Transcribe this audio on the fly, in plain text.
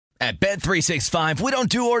At Bet365, we don't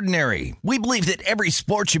do ordinary. We believe that every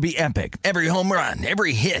sport should be epic. Every home run,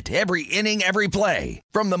 every hit, every inning, every play.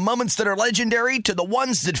 From the moments that are legendary to the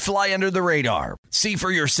ones that fly under the radar. See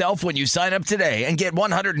for yourself when you sign up today and get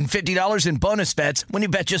 $150 in bonus bets when you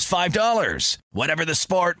bet just $5. Whatever the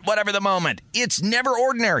sport, whatever the moment, it's never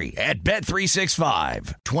ordinary at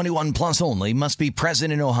Bet365. 21 plus only. Must be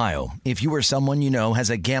present in Ohio. If you or someone you know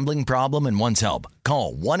has a gambling problem and wants help,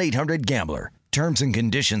 call 1-800-GAMBLER. Terms and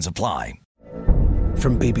conditions apply.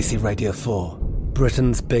 From BBC Radio 4,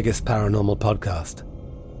 Britain's biggest paranormal podcast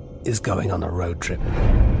is going on a road trip.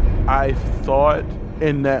 I thought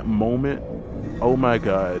in that moment, oh my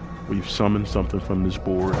God, we've summoned something from this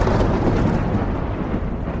board.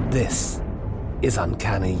 This is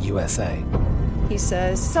Uncanny USA. He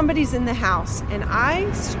says, somebody's in the house, and I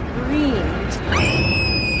screamed.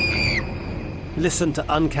 Listen to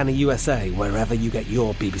Uncanny USA wherever you get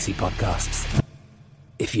your BBC podcasts,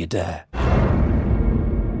 if you dare.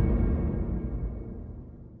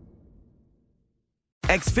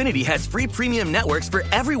 Xfinity has free premium networks for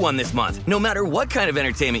everyone this month, no matter what kind of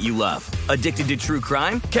entertainment you love. Addicted to true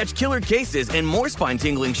crime? Catch killer cases and more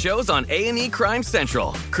spine-tingling shows on A&E Crime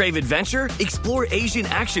Central. Crave adventure? Explore Asian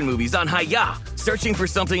action movies on Hi-YAH. Searching for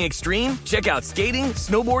something extreme? Check out skating,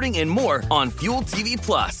 snowboarding, and more on Fuel TV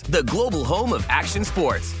Plus, the global home of action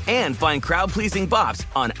sports. And find crowd-pleasing bops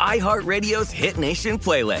on iHeartRadio's Hit Nation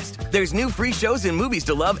playlist. There's new free shows and movies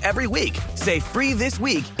to love every week. Say free this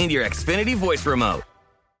week in your Xfinity voice remote.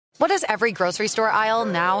 What does every grocery store aisle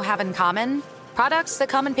now have in common? Products that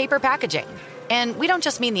come in paper packaging. And we don't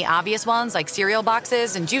just mean the obvious ones like cereal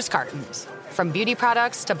boxes and juice cartons. From beauty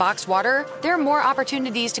products to boxed water, there are more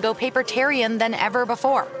opportunities to go papertarian than ever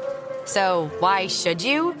before. So why should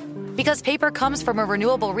you? Because paper comes from a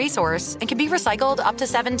renewable resource and can be recycled up to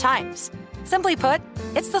 7 times. Simply put,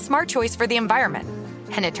 it's the smart choice for the environment.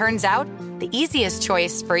 And it turns out, the easiest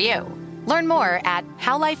choice for you. Learn more at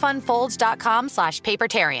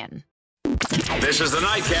howlifeunfolds.com/papertarian. This is the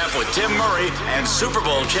Nightcap with Tim Murray and Super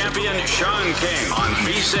Bowl champion Sean King on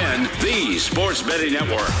VSiN, the Sports Betting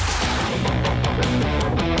Network.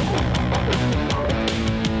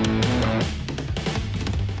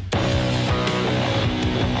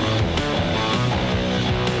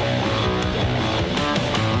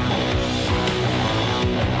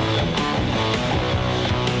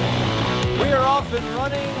 And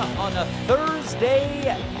running on a Thursday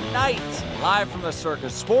night, live from the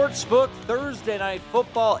Circus Sportsbook. Thursday night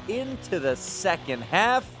football into the second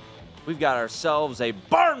half. We've got ourselves a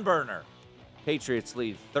barn burner. Patriots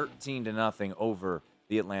lead 13-0 over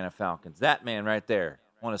the Atlanta Falcons. That man right there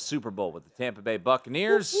won a Super Bowl with the Tampa Bay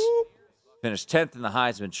Buccaneers. Finished 10th in the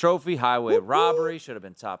Heisman Trophy. Highway robbery should have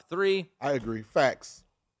been top 3. I agree. Facts.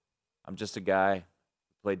 I'm just a guy.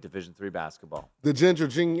 Played Division III basketball. The Ginger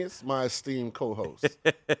Genius, my esteemed co-host,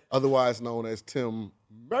 otherwise known as Tim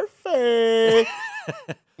Murphy.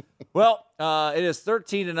 Well, it is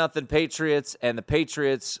 13-0 Patriots, and the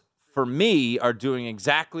Patriots, for me, are doing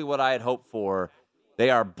exactly what I had hoped for.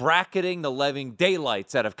 They are bracketing the living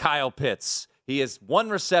daylights out of Kyle Pitts. He has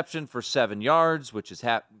 1 reception for 7 yards, which is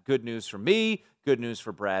good news for me, good news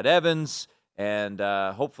for Brad Evans, and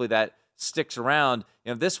hopefully that sticks around.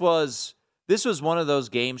 You know, this was one of those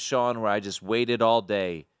games, Sean, where I just waited all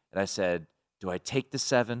day, and I said, do I take the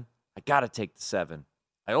 7? I got to take the 7.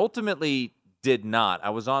 I ultimately did not. I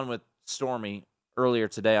was on with Stormy earlier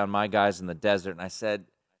today on My Guys in the Desert, and I said,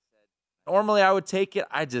 normally I would take it.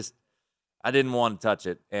 I didn't want to touch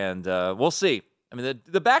it, and we'll see. I mean,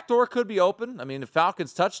 the back door could be open. I mean, the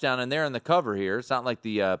Falcons touchdown, and they're in the cover here. It's not like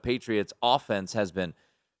the Patriots offense has been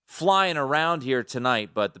flying around here tonight,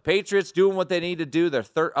 but the Patriots doing what they need to do.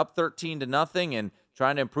 They're up 13-0 and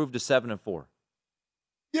trying to improve to 7-4.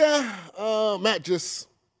 Yeah, Matt just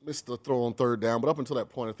missed the throw on third down, but up until that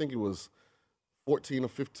point, I think it was 14 or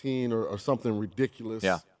 15 or something ridiculous.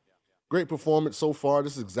 Yeah. Great performance so far.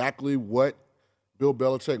 This is exactly what Bill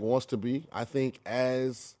Belichick wants to be. I think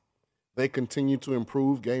as they continue to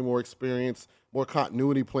improve, gain more experience, more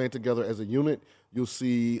continuity playing together as a unit, you'll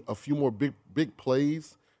see a few more big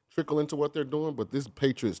plays trickle into what they're doing, but this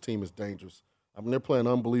Patriots team is dangerous. I mean, they're playing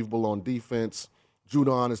unbelievable on defense.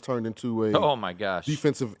 Judon has turned into a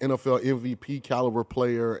defensive NFL MVP caliber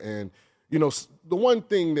player. And, you know, the one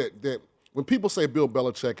thing that when people say Bill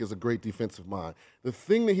Belichick is a great defensive mind, the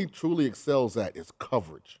thing that he truly excels at is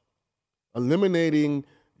coverage. Eliminating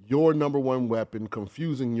your number one weapon,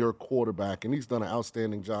 confusing your quarterback, and he's done an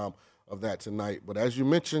outstanding job of that tonight. But as you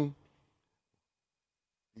mentioned,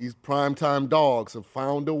 these primetime dogs have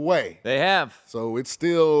found a way. They have. So it's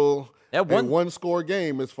still Yeah, a one-score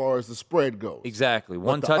game as far as the spread goes. Exactly. But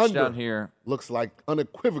One the touchdown under here. looks like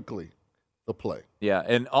unequivocally the play. Yeah,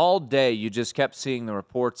 and all day you just kept seeing the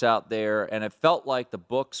reports out there, and it felt like the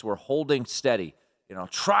books were holding steady,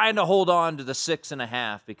 trying to hold on to the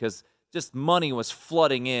 6.5 because just money was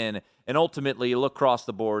flooding in. And ultimately, you look across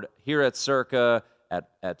the board here at Circa,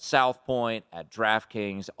 at South Point, at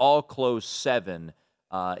DraftKings, all close 7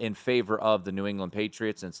 in favor of the New England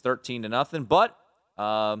Patriots, and it's 13-0. But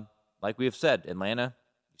like we have said, Atlanta,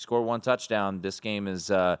 you score one touchdown, this game is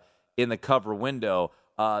in the cover window.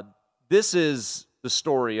 This is the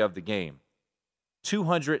story of the game.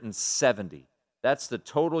 270. That's the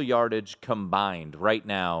total yardage combined right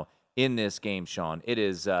now in this game, Sean. It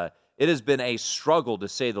has been a struggle, to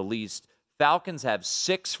say the least. Falcons have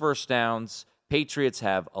 6 first downs. Patriots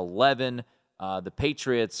have 11. The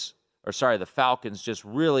Falcons just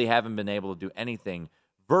really haven't been able to do anything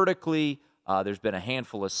vertically. There's been a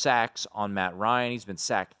handful of sacks on Matt Ryan. He's been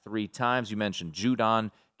sacked 3 times. You mentioned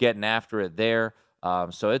Judon getting after it there.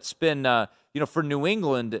 So it's been, for New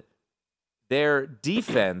England, their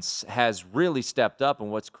defense has really stepped up.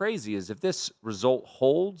 And what's crazy is if this result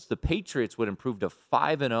holds, the Patriots would improve to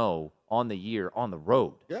 5-0 on the year on the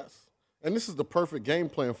road. Yes. And this is the perfect game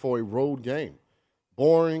plan for a road game.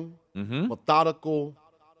 Boring, methodical,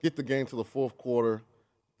 get the game to the fourth quarter.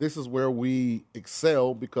 This is where we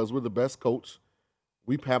excel because we're the best coach.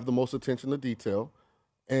 We have the most attention to detail.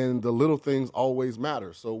 And the little things always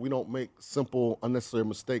matter. So we don't make simple, unnecessary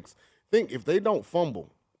mistakes. Think if they don't fumble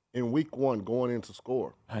in week 1 going into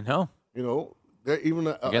score. I know. They're even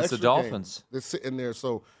against the Dolphins. Game, they're sitting there.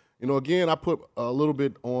 So, again, I put a little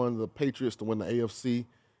bit on the Patriots to win the AFC.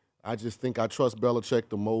 I just think I trust Belichick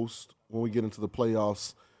the most when we get into the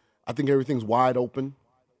playoffs. I think everything's wide open.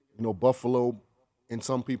 Buffalo, in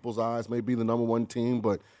some people's eyes, may be the number 1 team,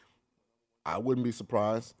 but I wouldn't be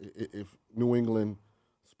surprised if New England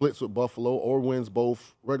splits with Buffalo or wins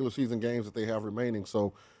both regular season games that they have remaining.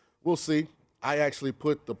 So we'll see. I actually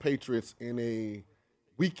put the Patriots in a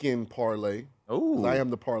weekend parlay. Oh, I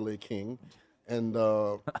am the parlay king. And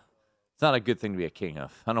it's not a good thing to be a king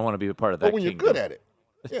of. I don't want to be a part of that. But when kingdom. you're good at it.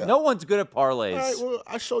 Yeah. No one's good at parlays. All right, well,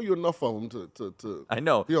 I show you enough of them to I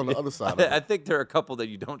know. be on the other side of it. I think there are a couple that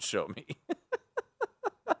you don't show me.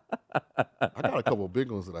 I got a couple of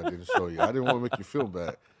big ones that I didn't show you. I didn't want to make you feel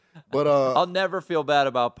bad. But I'll never feel bad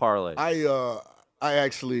about parlays. I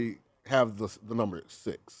actually have the number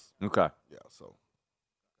 6. Okay. Yeah, so.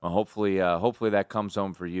 Well, hopefully that comes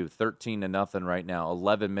home for you. 13-0 right now.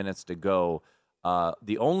 11 minutes to go.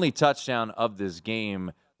 The only touchdown of this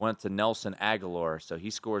game went to Nelson Aguilar, so he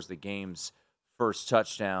scores the game's first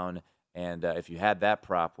touchdown. And if you had that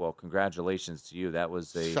prop, well, congratulations to you. That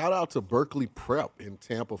was a shout out to Berkeley Prep in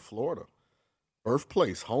Tampa, Florida.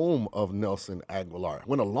 Birthplace, home of Nelson Aguilar.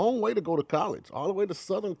 Went a long way to go to college, all the way to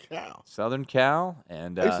Southern Cal. Southern Cal,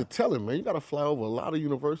 and I used to tell him, man, you got to fly over a lot of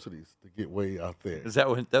universities to get way out there.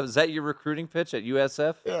 Was that your recruiting pitch at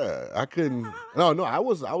USF? Yeah, I couldn't. No, I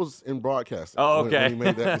was in broadcasting. Oh, okay. When he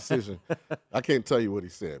made that decision. I can't tell you what he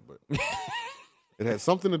said, but it had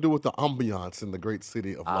something to do with the ambiance in the great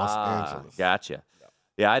city of Los Angeles. Gotcha.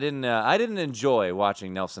 Yeah, I didn't enjoy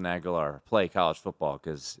watching Nelson Aguilar play college football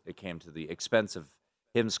because it came to the expense of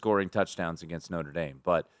him scoring touchdowns against Notre Dame.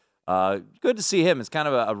 But good to see him. It's kind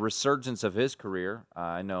of a resurgence of his career.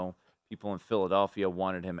 I know people in Philadelphia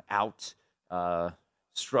wanted him out,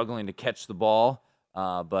 struggling to catch the ball.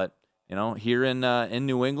 But here in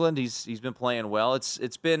New England, he's been playing well.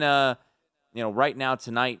 It's been right now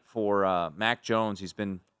tonight for Mac Jones. He's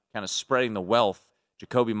been kind of spreading the wealth.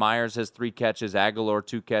 Jacoby Myers has 3 catches, Aguilar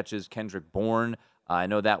 2 catches, Kendrick Bourne. I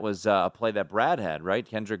know that was a play that Brad had, right?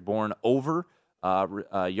 Kendrick Bourne over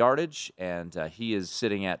yardage, and he is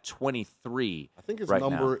sitting at 23. I think his right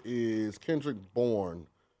number now. is Kendrick Bourne,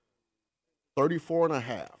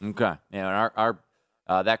 34.5. Okay. Yeah, our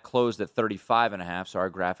that closed at 35.5, so our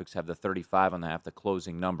graphics have the 35.5, the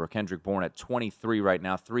closing number. Kendrick Bourne at 23 right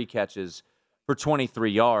now, 3 catches for 23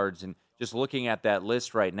 yards. And just looking at that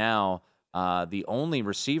list right now, the only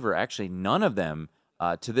receiver, actually none of them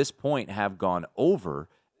to this point have gone over,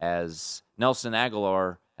 as Nelson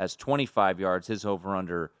Aguilar has 25 yards. His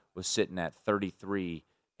over-under was sitting at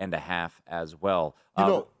 33.5 as well.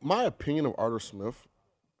 My opinion of Arthur Smith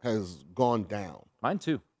has gone down. Mine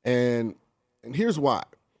too. And here's why.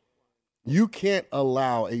 You can't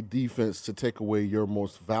allow a defense to take away your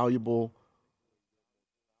most valuable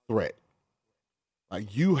threat.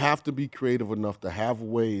 Like, you have to be creative enough to have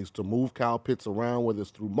ways to move Kyle Pitts around, whether it's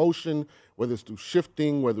through motion, whether it's through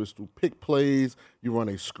shifting, whether it's through pick plays. You run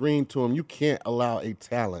a screen to him. You can't allow a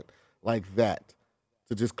talent like that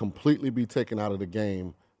to just completely be taken out of the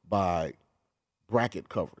game by bracket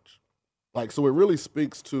coverage. Like, so it really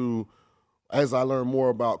speaks to, as I learn more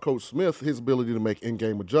about Coach Smith, his ability to make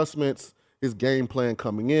in-game adjustments, his game plan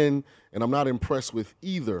coming in, and I'm not impressed with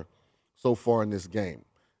either so far in this game.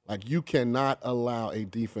 Like, you cannot allow a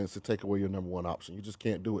defense to take away your number one option. You just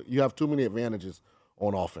can't do it. You have too many advantages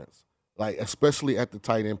on offense, like especially at the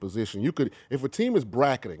tight end position. You could, if a team is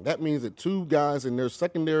bracketing, that means that two guys in their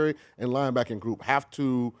secondary and linebacking group have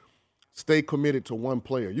to stay committed to one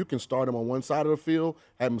player. You can start him on one side of the field,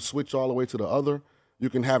 have him switch all the way to the other. You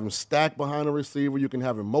can have him stack behind a receiver. You can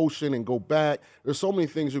have him motion and go back. There's so many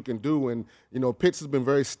things you can do, and, Pitts has been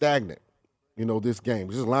very stagnant, this game.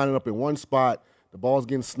 Just lining up in one spot, the ball's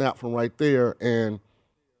getting snapped from right there, and,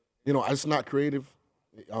 it's not creative.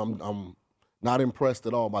 I'm not impressed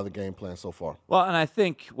at all by the game plan so far. Well, and I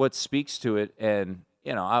think what speaks to it, and,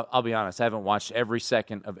 I'll be honest, I haven't watched every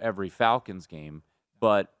second of every Falcons game,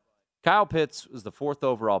 but Kyle Pitts was the 4th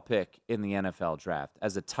overall pick in the NFL draft.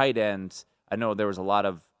 As a tight end, I know there was a lot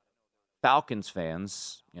of Falcons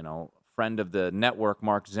fans, friend of the network,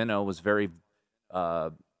 Mark Zinno, was very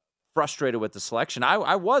frustrated with the selection.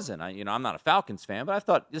 I wasn't. I'm not a Falcons fan, but I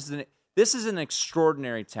thought this is an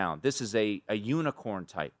extraordinary talent. This is a unicorn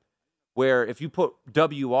type, where if you put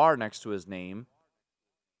WR next to his name,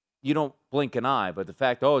 you don't blink an eye. But the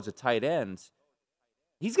fact, it's a tight end,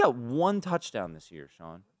 he's got 1 touchdown this year,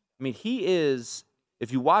 Sean. I mean, he is,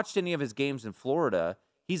 if you watched any of his games in Florida,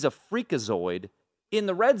 he's a freakazoid in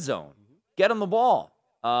the red zone. Get him the ball.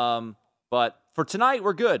 But for tonight,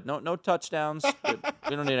 we're good. No touchdowns.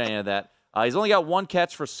 We don't need any of that. He's only got 1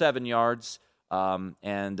 catch for 7 yards.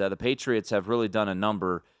 And the Patriots have really done a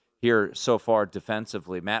number here so far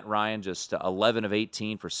defensively. Matt Ryan just 11 of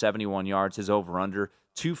 18 for 71 yards. His over-under,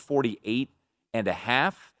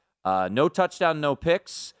 248.5. No touchdown, no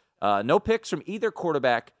picks. No picks from either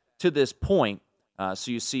quarterback to this point.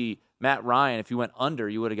 So you see Matt Ryan, if you went under,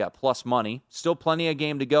 you would have got plus money. Still plenty of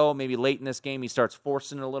game to go. Maybe late in this game he starts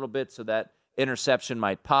forcing it a little bit so that interception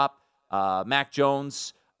might pop. Mac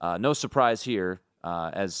Jones, no surprise here.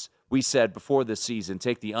 As we said before this season,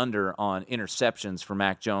 take the under on interceptions for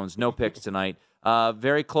Mac Jones. No picks tonight.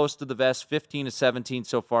 Very close to the vest, 15 to 17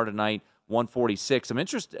 so far tonight, 146.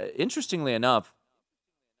 Interestingly enough,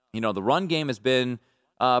 the run game has been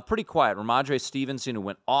pretty quiet. Ramondre Stevenson, who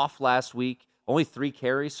went off last week, only 3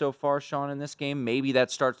 carries so far, Sean, in this game. Maybe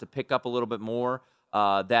that starts to pick up a little bit more.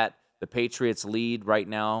 That the Patriots lead right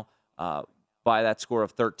now by that score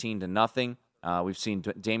of 13-0. We've seen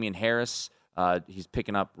Damian Harris. He's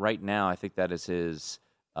picking up right now. I think that is his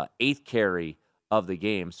 8th carry of the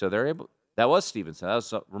game. So they're able. That was Stevenson. That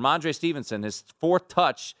was Ramondre Stevenson, his 4th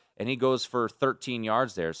touch, and he goes for 13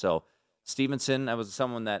 yards there. So Stevenson, that was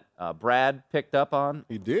someone that Brad picked up on.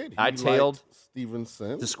 He did. I tailed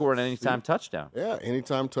Stevenson to score an anytime touchdown. Yeah,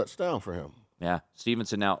 anytime touchdown for him. Yeah,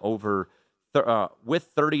 Stevenson now over with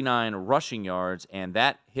 39 rushing yards, and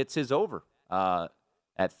that hits his over at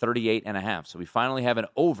 38.5. So we finally have an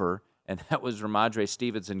over, and that was Ramondre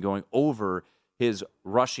Stevenson going over his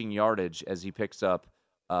rushing yardage as he picks up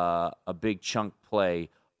a big chunk play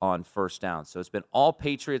on first down. So it's been all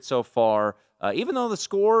Patriots so far. Even though the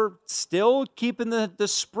score still keeping the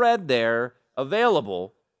spread there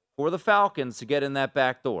available for the Falcons to get in that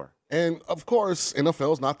back door. And, of course,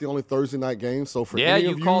 NFL's not the only Thursday night game. So for any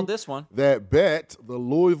of you called this one that bet the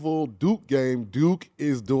Louisville-Duke game, Duke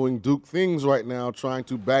is doing Duke things right now, trying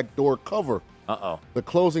to backdoor cover. Uh-oh. The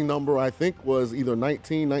closing number, I think, was either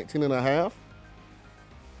 19.5.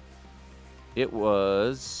 It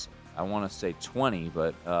was, I want to say 20,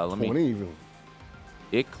 but let me. 20 even.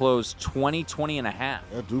 It closed 20.5. Yeah,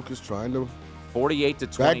 Duke is trying to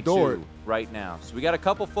 48-22 right now. So we got a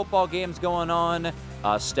couple football games going on.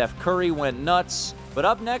 Steph Curry went nuts. But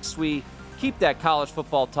up next, we keep that college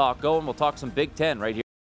football talk going. We'll talk some Big Ten right here.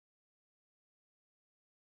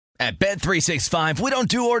 At Bet365, we don't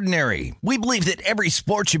do ordinary. We believe that every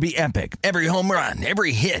sport should be epic. Every home run,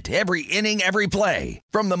 every hit, every inning, every play.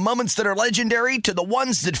 From the moments that are legendary to the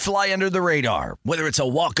ones that fly under the radar. Whether it's a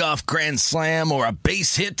walk-off grand slam or a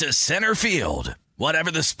base hit to center field.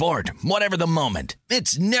 Whatever the sport, whatever the moment.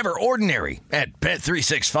 It's never ordinary at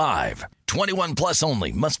Bet365. 21 plus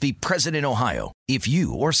only. Must be present in Ohio. If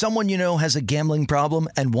you or someone you know has a gambling problem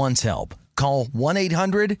and wants help, call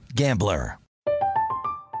 1-800-GAMBLER.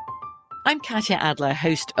 I'm Katya Adler,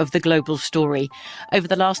 host of The Global Story. Over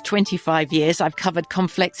the last 25 years, I've covered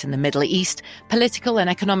conflicts in the Middle East, political and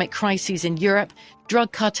economic crises in Europe,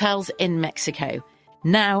 drug cartels in Mexico.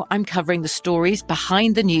 Now I'm covering the stories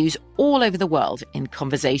behind the news all over the world in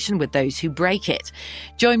conversation with those who break it.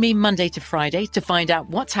 Join me Monday to Friday to find out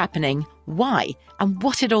what's happening, why, and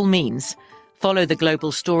what it all means. Follow The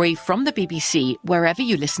Global Story from the BBC wherever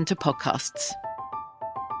you listen to podcasts.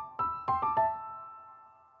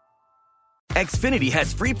 Xfinity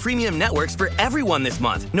has free premium networks for everyone this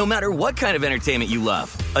month, no matter what kind of entertainment you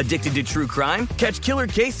love. Addicted to true crime? Catch killer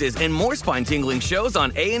cases and more spine-tingling shows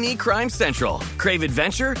on A&E Crime Central. Crave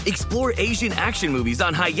adventure? Explore Asian action movies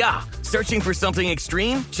on Hi-YAH. Searching for something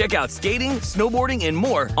extreme? Check out skating, snowboarding, and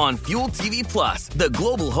more on Fuel TV Plus, the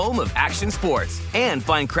global home of action sports. And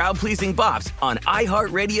find crowd-pleasing bops on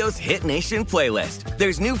iHeartRadio's Hit Nation playlist.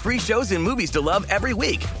 There's new free shows and movies to love every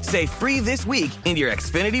week. Say free this week in your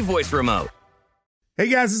Xfinity voice remote. Hey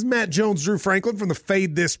guys, this is Matt Jones, Drew Franklin from the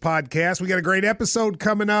Fade This podcast. We got a great episode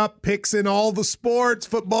coming up, picks in all the sports,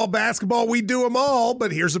 football, basketball, we do them all,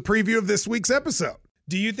 but here's a preview of this week's episode.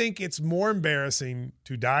 Do you think it's more embarrassing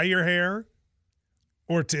to dye your hair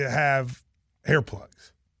or to have hair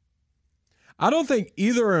plugs? I don't think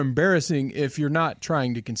either are embarrassing if you're not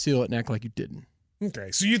trying to conceal it and act like you didn't.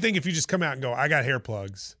 Okay, so you think if you just come out and go, I got hair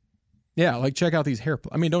plugs. Yeah, like check out these hair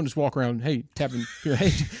plugs. I mean, don't just walk around, hey, tapping,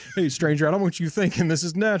 hey, stranger, I don't want you thinking this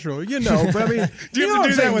is natural. You know, but I mean, do you have to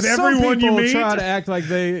do that with everyone you meet? Try to act like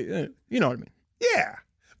they, you know what I mean? Yeah.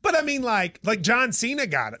 But I mean, like John Cena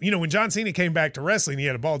got it. You know, when John Cena came back to wrestling, he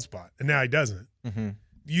had a bald spot, and now he doesn't. Mm-hmm.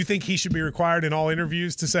 Do you think he should be required in all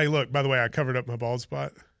interviews to say, look, by the way, I covered up my bald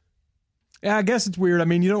spot? Yeah, I guess it's weird. I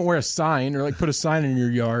mean, you don't wear a sign or like put a sign in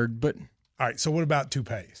your yard, but. All right, so what about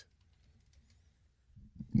toupees?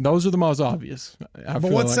 Those are the most obvious. But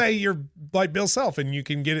let's say you're like Bill Self and you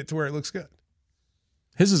can get it to where it looks good.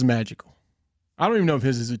 His is magical. I don't even know if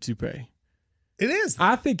his is a toupee. It is.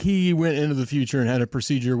 I think he went into the future and had a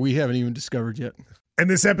procedure we haven't even discovered yet. And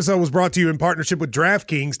this episode was brought to you in partnership with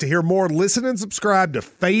DraftKings. To hear more, listen and subscribe to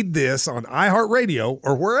Fade This on iHeartRadio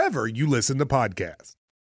or wherever you listen to podcasts.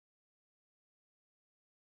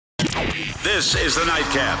 This is the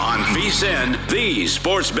Nightcap on VSiN, the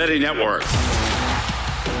Sports Betting Network.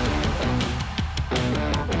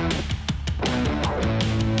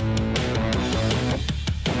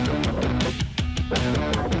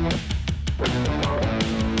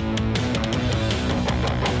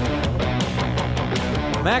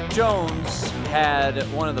 Mac Jones had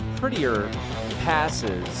one of the prettier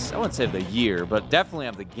passes, I wouldn't say of the year, but definitely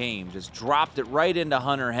of the game. Just dropped it right into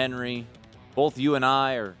Hunter Henry. Both you and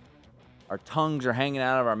I, our tongues are hanging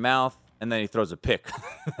out of our mouth, and then he throws a pick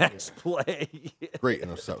next play. Great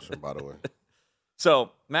interception, by the way.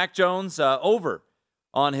 So, Mac Jones over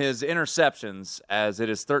on his interceptions as it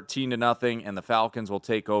is 13-0, and the Falcons will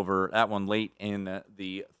take over that one late in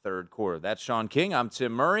the third quarter. That's Sean King. I'm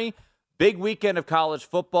Tim Murray. Big weekend of college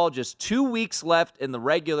football. Just 2 weeks left in the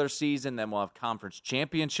regular season. Then we'll have conference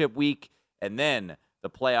championship week. And then the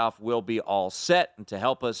playoff will be all set. And to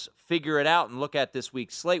help us figure it out and look at this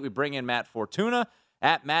week's slate, we bring in Matt Fortuna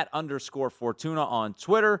at Matt_Fortuna on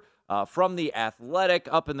Twitter from The Athletic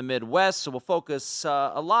up in the Midwest. So we'll focus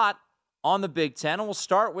a lot on the Big Ten. And we'll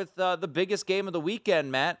start with the biggest game of the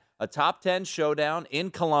weekend, Matt. A top 10 showdown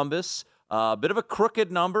in Columbus. A bit of a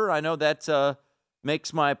crooked number. I know that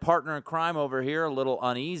makes my partner in crime over here a little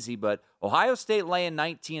uneasy, but Ohio State laying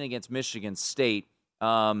 19 against Michigan State. Two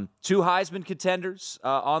Heisman contenders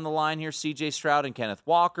on the line here, C.J. Stroud and Kenneth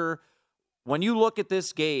Walker. When you look at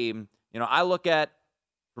this game, you know, I look at,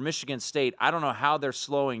 for Michigan State, I don't know how they're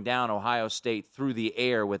slowing down Ohio State through the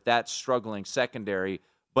air with that struggling secondary,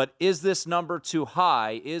 but is this number too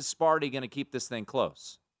high? Is Sparty going to keep this thing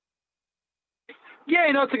close? Yeah,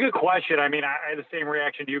 you know, it's a good question. I mean, I had the same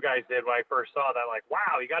reaction you guys did when I first saw that. Like,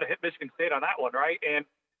 wow, you got to hit Michigan State on that one, right? And,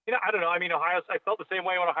 you know, I don't know. I mean, I felt the same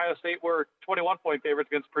way when Ohio State were 21-point favorites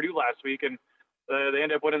against Purdue last week, and they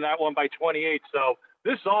ended up winning that one by 28. So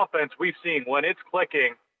this offense we've seen, when it's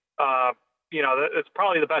clicking, you know, it's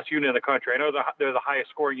probably the best unit in the country. I know they're the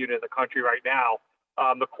highest scoring unit in the country right now.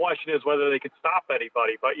 The question is whether they can stop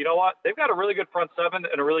anybody. But you know what? They've got a really good front seven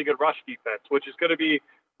and a really good rush defense, which is going to be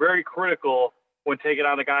very critical when taking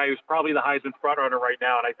on the guy who's probably the Heisman frontrunner right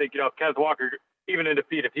now. And I think, you know, if Kenneth Walker, even in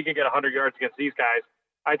defeat, if he can get 100 yards against these guys,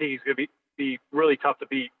 I think he's going to be really tough to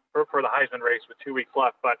beat for the Heisman race with 2 weeks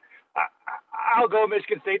left. But I'll go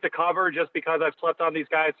Michigan State to cover just because I've slept on these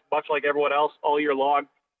guys much like everyone else all year long.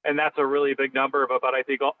 And that's a really big number. But I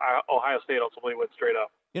think Ohio State ultimately wins straight up.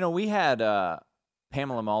 You know, we had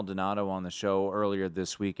Pamela Maldonado on the show earlier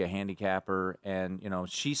this week, a handicapper. And, you know,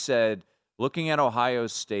 she said, looking at Ohio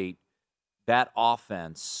State, that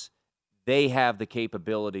offense, they have the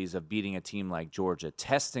capabilities of beating a team like Georgia,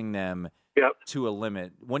 testing them to a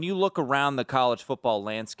limit. When you look around the college football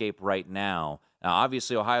landscape right now,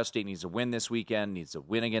 obviously Ohio State needs to win this weekend, needs to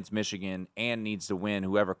win against Michigan, and needs to win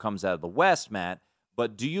whoever comes out of the West, Matt.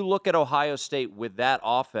 But do you look at Ohio State with that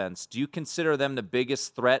offense? Do you consider them the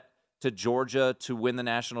biggest threat to Georgia to win the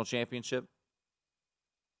national championship?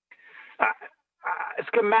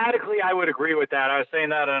 Schematically, I would agree with that. I was saying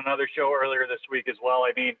that on another show earlier this week as well.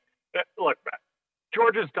 I mean, look,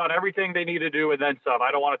 Georgia's done everything they need to do and then some.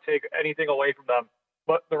 I don't want to take anything away from them.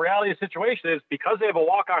 But the reality of the situation is because they have a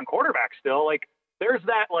walk-on quarterback still, like, there's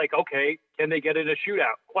that, like, okay, can they get in a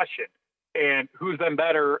shootout question? And who's been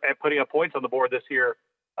better at putting up points on the board this year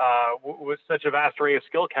with such a vast array of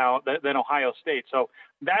skill count than Ohio State? So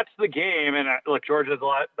that's the game. And look, Georgia has a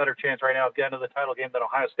lot better chance right now at the end of the title game than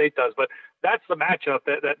Ohio State does. But that's the matchup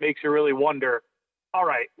that makes you really wonder, all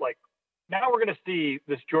right, like, now we're going to see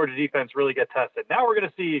this Georgia defense really get tested. Now we're going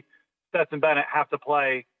to see Stetson Bennett have to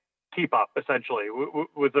play keep up, essentially,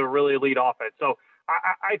 with a really elite offense. So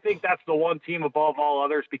I think that's the one team above all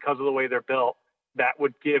others because of the way they're built that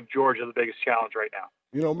would give Georgia the biggest challenge right now.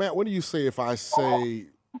 You know, Matt, what do you say if I say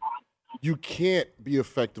you can't be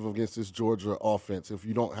effective against this Georgia offense if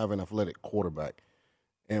you don't have an athletic quarterback?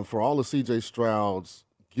 And for all of C.J. Stroud's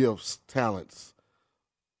gifts, talents,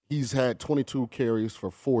 he's had 22 carries for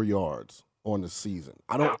 4 yards on the season.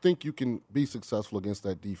 I don't think you can be successful against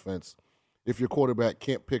that defense if your quarterback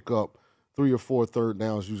can't pick up 3 or 4 third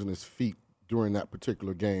downs using his feet during that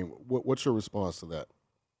particular game. What's your response to that?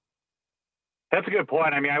 That's a good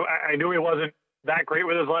point. I mean, I knew he wasn't that great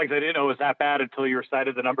with his legs. I didn't know it was that bad until you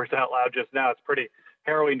recited the numbers out loud just now. It's pretty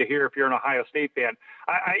harrowing to hear if you're an Ohio State fan.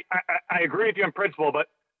 I agree with you in principle, but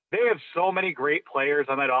they have so many great players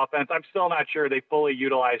on that offense. I'm still not sure they fully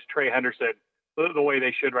utilize Trey Henderson the way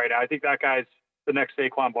they should right now. I think that guy's the next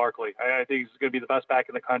Saquon Barkley. I think he's going to be the best back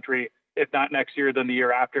in the country, if not next year, then the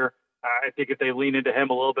year after. I think if they lean into him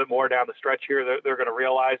a little bit more down the stretch here, they're going to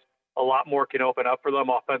realize a lot more can open up for them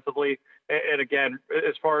offensively. And again,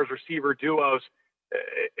 as far as receiver duos,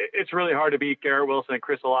 it's really hard to beat Garrett Wilson and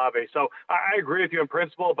Chris Olave. So I agree with you in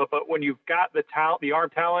principle, but when you've got the talent, the arm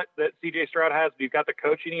talent that C.J. Stroud has, you've got the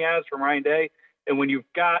coaching he has from Ryan Day, and when you've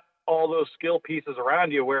got all those skill pieces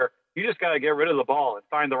around you where you just got to get rid of the ball and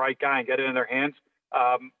find the right guy and get it in their hands,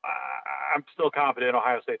 I'm still confident in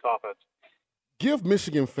Ohio State's offense. Give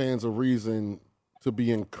Michigan fans a reason to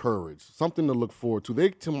be encouraged, something to look forward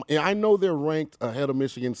to. I know they're ranked ahead of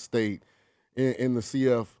Michigan State in the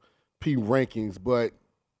CFP rankings, but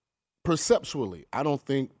perceptually, I don't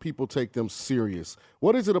think people take them serious.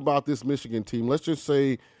 What is it about this Michigan team? Let's just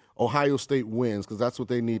say Ohio State wins, because that's what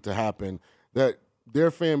they need to happen, that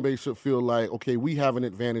their fan base should feel like, okay, we have an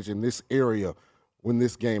advantage in this area when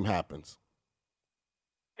this game happens.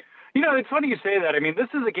 You know, it's funny you say that. I mean, this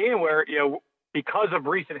is a game where, you know, because of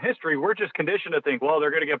recent history, we're just conditioned to think, well,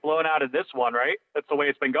 they're going to get blown out in this one, right? That's the way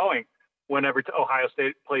it's been going whenever Ohio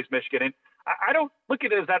State plays Michigan. And I don't look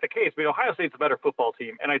at it as that the case. I mean, Ohio State's a better football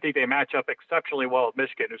team, and I think they match up exceptionally well with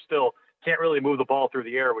Michigan, who still can't really move the ball through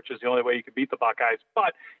the air, which is the only way you can beat the Buckeyes.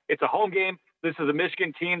 But it's a home game. This is a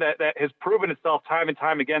Michigan team that has proven itself time and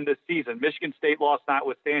time again this season, Michigan State loss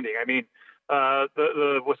notwithstanding. I mean,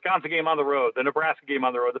 the Wisconsin game on the road, the Nebraska game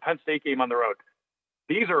on the road, the Penn State game on the road.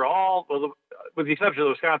 These are all, well, with the exception of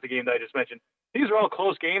the Wisconsin game that I just mentioned, these are all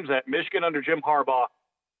close games that Michigan under Jim Harbaugh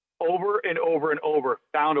over and over and over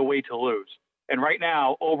found a way to lose. And right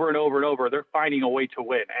now, over and over and over, they're finding a way to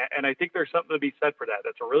win. And I think there's something to be said for that.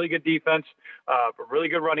 That's a really good defense, a really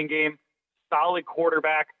good running game, solid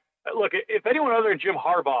quarterback. Look, if anyone other than Jim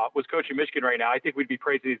Harbaugh was coaching Michigan right now, I think we'd be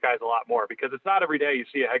praising these guys a lot more, because it's not every day you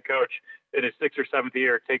see a head coach in his 6th or 7th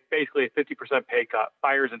year take basically a 50% pay cut,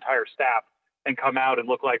 fire his entire staff, and come out and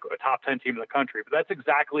look like a top 10 team in the country. But that's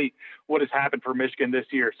exactly what has happened for Michigan this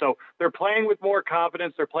year. So they're playing with more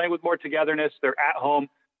confidence. They're playing with more togetherness. They're at home.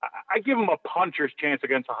 I give them a puncher's chance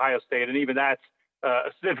against Ohio State, and even that's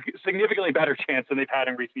a significantly better chance than they've had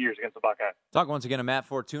in recent years against the Buckeyes. Talk once again to Matt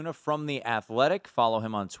Fortuna from The Athletic. Follow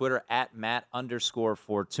him on Twitter at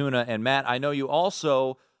Matt_Fortuna. And Matt, I know you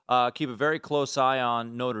also keep a very close eye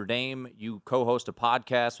on Notre Dame. You co-host a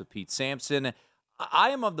podcast with Pete Sampson. I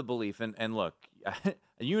am of the belief, and look,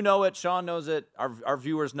 you know it, Sean knows it, our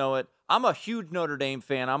viewers know it. I'm a huge Notre Dame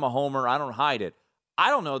fan. I'm a homer. I don't hide it. I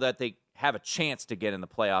don't know that they have a chance to get in the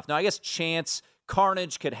playoff. Now, I guess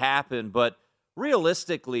carnage could happen, but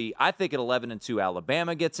realistically, I think at 11-2,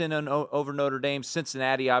 Alabama gets in over Notre Dame.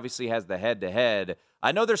 Cincinnati obviously has the head-to-head.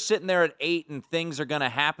 I know they're sitting there at 8, and things are going to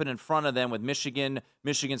happen in front of them with Michigan,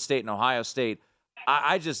 Michigan State, and Ohio State.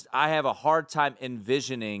 I have a hard time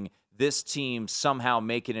envisioning this team somehow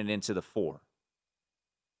making it into the 4.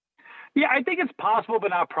 Yeah, I think it's possible, but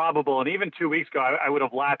not probable. And even 2 weeks ago, I would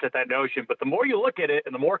have laughed at that notion. But the more you look at it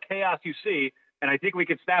and the more chaos you see, And I think we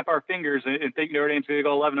could snap our fingers and think Notre Dame's going to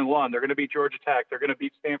go 11-1. They're going to beat Georgia Tech. They're going to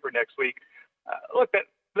beat Stanford next week. Look,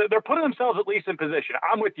 they're putting themselves at least in position.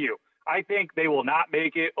 I'm with you. I think they will not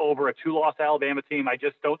make it over a 2-loss Alabama team. I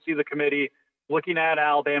just don't see the committee looking at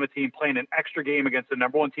Alabama team playing an extra game against the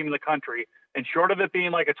number one team in the country. And short of it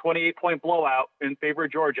being like a 28-point blowout in favor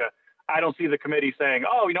of Georgia, I don't see the committee saying,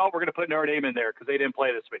 oh, you know what, we're going to put Notre Dame in there because they didn't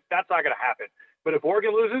play this week. That's not going to happen. But if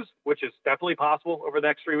Oregon loses, which is definitely possible over the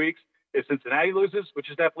next 3 weeks, if Cincinnati loses, which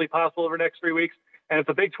is definitely possible over the next 3 weeks, and if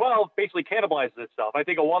the Big 12 basically cannibalizes itself, I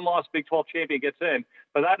think a one-loss Big 12 champion gets in,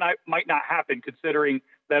 but that might not happen considering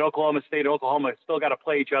that Oklahoma State and Oklahoma still got to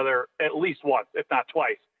play each other at least once, if not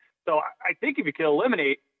twice. So I think if you can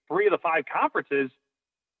eliminate 3 of the 5 conferences,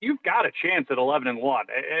 you've got a chance at 11-1.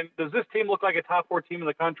 And does this team look like a top 4 team in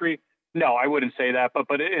the country? No, I wouldn't say that,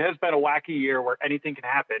 but it has been a wacky year where anything can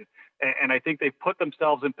happen. And I think they've put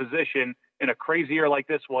themselves in position in a crazy year like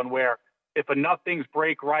this one where if enough things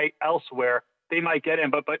break right elsewhere, they might get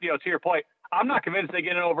in. But to your point, I'm not convinced they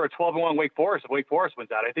get in over a 12-1 Wake Forest if Wake Forest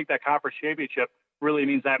wins out. I think that conference championship really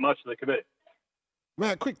means that much to the committee.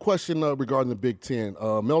 Matt, quick question regarding the Big Ten.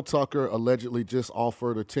 Mel Tucker allegedly just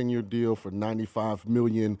offered a 10-year deal for $95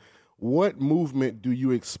 million. What movement do you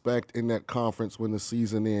expect in that conference when the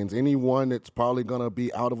season ends? Anyone that's probably going to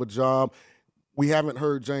be out of a job? We haven't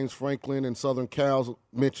heard James Franklin and Southern Cal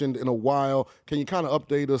mentioned in a while. Can you kind of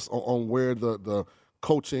update us on where the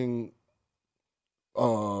coaching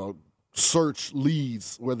search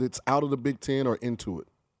leads, whether it's out of the Big Ten or into it?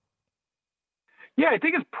 Yeah, I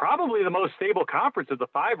think it's probably the most stable conference of the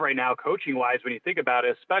 5 right now, coaching-wise, when you think about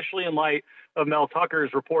it, especially in light of Mel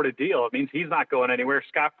Tucker's reported deal. It means he's not going anywhere.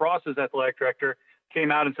 Scott Frost, his athletic director,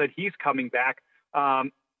 came out and said he's coming back.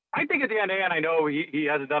 I think at the end, and I know he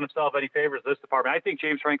hasn't done himself any favors in this department, I think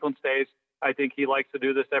James Franklin stays. I think he likes to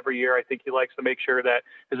do this every year. I think he likes to make sure that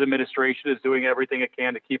his administration is doing everything it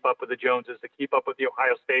can to keep up with the Joneses, to keep up with the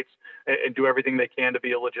Ohio States, and do everything they can to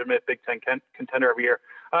be a legitimate Big Ten contender every year.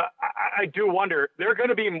 I do wonder, there are going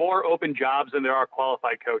to be more open jobs than there are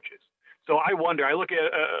qualified coaches. So I wonder, I look at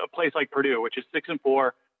a place like Purdue, which is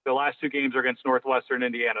 6-4. The last 2 games are against Northwestern,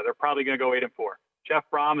 Indiana. They're probably going to go 8-4. Jeff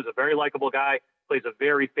Brom is a very likable guy, plays a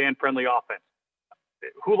very fan-friendly offense.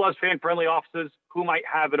 Who loves fan-friendly offices? Who might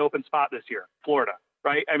have an open spot this year? Florida,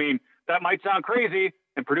 right? I mean, that might sound crazy,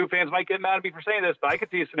 and Purdue fans might get mad at me for saying this, but I could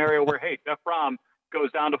see a scenario where, hey, Jeff Brom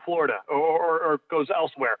goes down to Florida or goes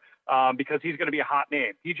elsewhere because he's going to be a hot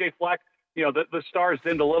name. PJ Fleck, the stars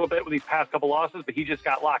dimmed a little bit with these past couple losses, but he just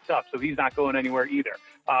got locked up, so he's not going anywhere either.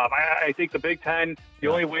 I think the Big Ten, the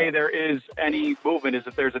only way there is any movement is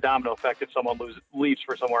if there's a domino effect if someone leaves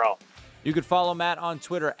for somewhere else. You can follow Matt on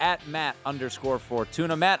Twitter at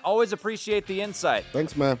Matt_Fortuna. Matt, always appreciate the insight.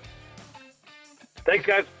 Thanks, man. Thanks,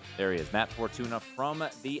 guys. There he is, Matt Fortuna from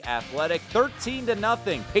The Athletic.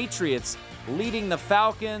 13-0, Patriots leading the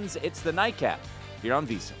Falcons. It's the Nightcap here on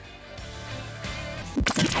VSiN.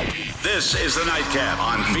 This is the Nightcap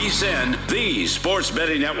on VSiN, the Sports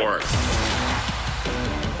Betting Network.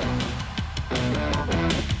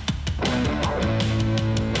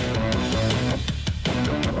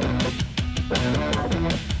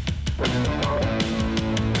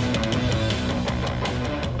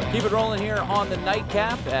 Keep it rolling here on the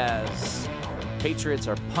Nightcap as Patriots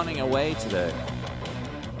are punting away to the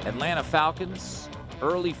Atlanta Falcons.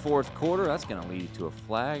 Early fourth quarter. That's going to lead to a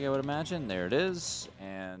flag, I would imagine. There it is.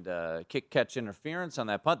 And kick-catch interference on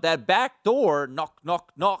that punt. That back door, knock,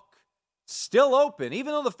 still open.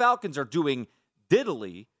 Even though the Falcons are doing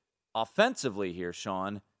diddly offensively here,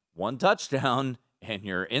 Sean. 1 touchdown, and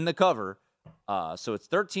you're in the cover. So it's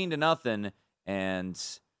 13-0.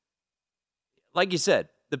 And like you said,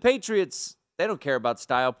 the Patriots, they don't care about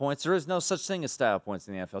style points. There is no such thing as style points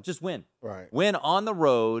in the NFL. Just win. Right. Win on the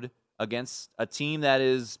road against a team that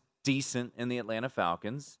is decent in the Atlanta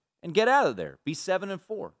Falcons and get out of there. Be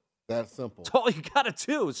 7-4. That's simple. That's all you got to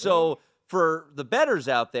do. So for the bettors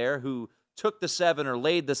out there who took the 7 or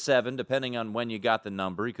laid the 7, depending on when you got the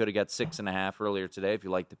number, you could have got 6.5 earlier today if you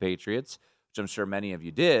like the Patriots, which I'm sure many of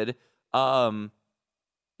you did.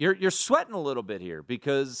 You're sweating a little bit here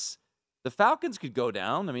because the Falcons could go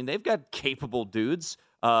down. I mean, they've got capable dudes.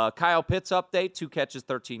 Kyle Pitts update, 2 catches,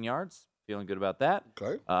 13 yards. Feeling good about that.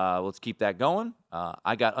 Okay. Let's keep that going.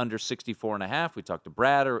 I got under 64.5. We talked to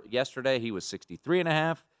Brad yesterday. He was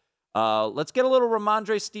 63.5. Let's get a little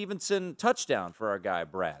Ramondre Stevenson touchdown for our guy,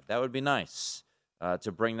 Brad. That would be nice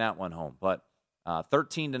to bring that one home. But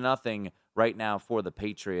 13-0 right now for the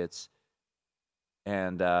Patriots.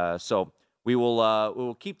 And so we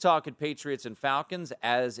will keep talking Patriots and Falcons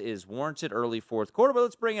as is warranted early fourth quarter. But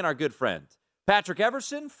let's bring in our good friend, Patrick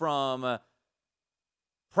Everson from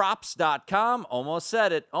Props.com. Almost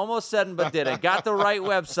said it, but didn't. Got the right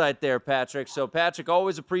website there, Patrick. So, Patrick,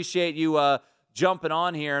 always appreciate you jumping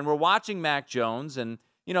on here. And we're watching Mac Jones, and,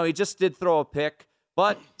 he just did throw a pick,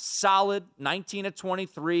 but solid, 19 of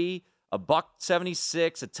 23, a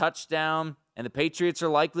 $176, a touchdown, and the Patriots are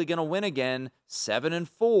likely going to win again,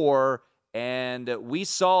 7-4. And we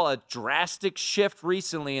saw a drastic shift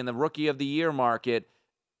recently in the Rookie of the Year market.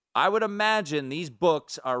 I would imagine these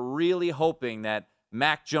books are really hoping that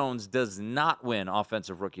Mac Jones does not win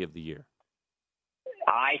Offensive Rookie of the Year.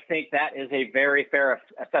 I think that is a very fair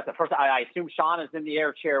assessment. First, I assume Sean is in the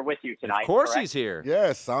air chair with you tonight. Of course, correct? He's here.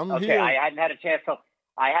 Yes, I'm here. Okay, I hadn't had a chance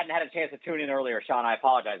to tune in earlier, Sean. I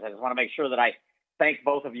apologize. I just want to make sure that I thank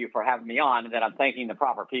both of you for having me on, and that I'm thanking the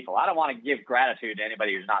proper people. I don't want to give gratitude to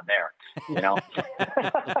anybody who's not there,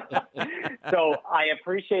 So I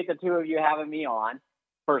appreciate the two of you having me on,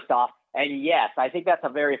 first off. And yes, I think that's a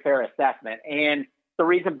very fair assessment. And the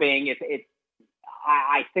reason being,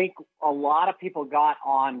 I think a lot of people got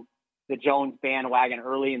on the Jones bandwagon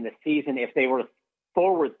early in the season if they were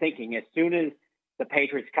forward thinking as soon as the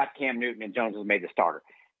Patriots cut Cam Newton and Jones was made the starter.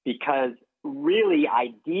 Because really,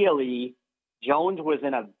 ideally, Jones was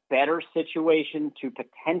in a better situation to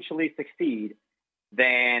potentially succeed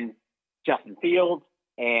than Justin Fields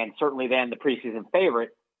and certainly than the preseason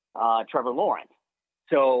favorite, Trevor Lawrence.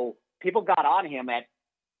 So people got on him at,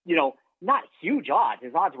 not huge odds.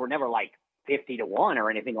 His odds were never like 50-1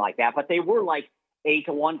 or anything like that, but they were like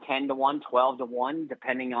 8-1, 10-1, 12-1,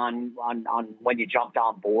 depending on when you jumped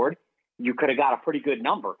on board. You could have got a pretty good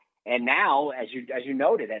number. And now, as you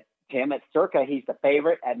noted, Tim, at Circa, he's the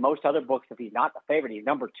favorite. At most other books, if he's not the favorite, he's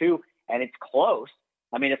number 2, and it's close.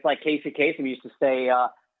 I mean, it's like Casey Kasem used to say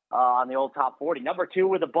on the old Top 40, number 2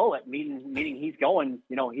 with a bullet, meaning he's going,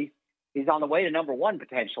 he's on the way to number 1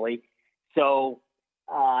 potentially. So,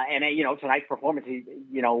 tonight's performance, he,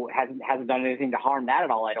 hasn't done anything to harm that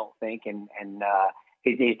at all, I don't think. And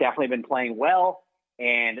he's definitely been playing well.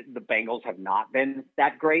 And the Bengals have not been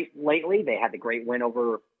that great lately. They had the great win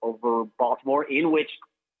over Baltimore, in which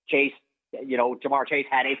Jamar Chase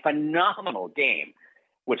had a phenomenal game,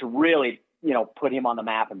 which really, put him on the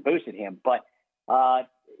map and boosted him. But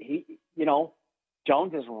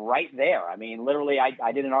Jones is right there. I mean, literally,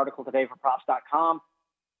 I did an article today for props.com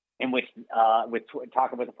in which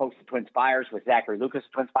talking with the folks at Twin Spires, with Zachary Lucas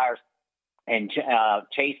at Twin Spires, and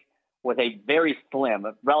Chase was a very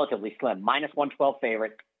relatively slim, -112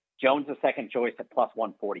 favorite. Jones the second choice at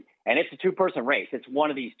 +140. And it's a two-person race. It's one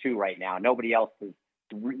of these two right now. Nobody else is,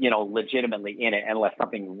 legitimately in it unless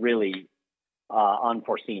something really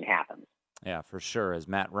unforeseen happens. Yeah, for sure. As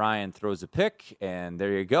Matt Ryan throws a pick, and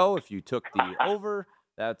there you go. If you took the over,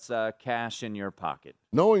 that's cash in your pocket.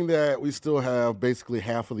 Knowing that we still have basically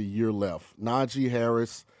half of the year left, Najee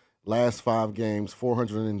Harris, last 5 games,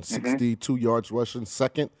 462 yards rushing,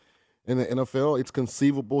 second in the NFL. It's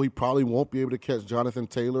conceivable he probably won't be able to catch Jonathan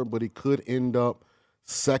Taylor, but he could end up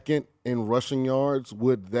second in rushing yards.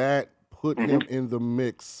 Would that put him in the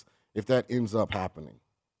mix if that ends up happening?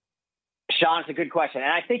 Sean, it's a good question.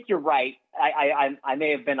 And I think you're right. I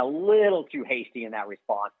may have been a little too hasty in that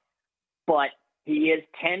response, but he is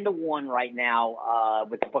 10-1 right now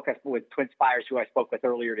with Twin Spires, who I spoke with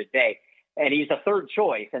earlier today. And he's the third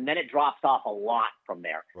choice, and then it drops off a lot from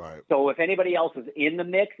there. Right. So if anybody else is in the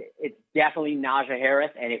mix, it's definitely Najee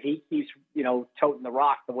Harris. And if he keeps, toting the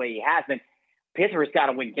rock the way he has been, Pittsburgh's got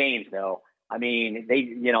to win games, though. I mean,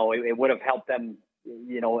 it would have helped them,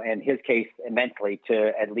 in his case, immensely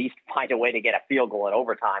to at least find a way to get a field goal in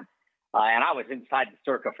overtime. And I was inside the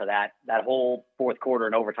Circa for that whole fourth quarter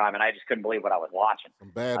in overtime, and I just couldn't believe what I was watching.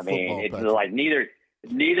 It was like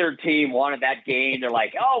neither team wanted that game. They're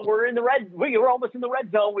like, oh, we're almost in the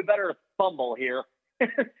red zone. We better fumble here.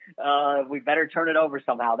 We better turn it over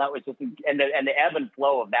somehow. That was just, and the ebb and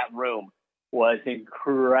flow of that room was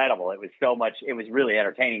incredible. It was really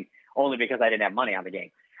entertaining, only because I didn't have money on the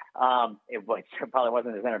game. It probably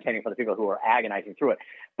wasn't as entertaining for the people who were agonizing through it.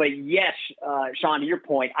 But yes, Sean, to your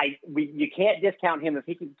point, you can't discount him if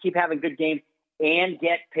he can keep having good games and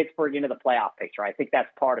get Pittsburgh into the playoff picture. I think that's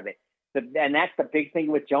part of it. And that's the big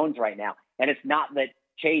thing with Jones right now. And it's not that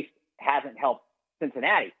Chase hasn't helped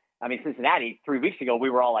Cincinnati. I mean, Cincinnati 3 weeks ago, we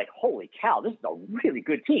were all like, holy cow, this is a really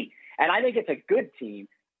good team. And I think it's a good team,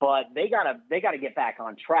 but they gotta get back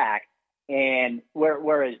on track. And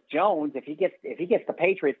whereas Jones, if he gets the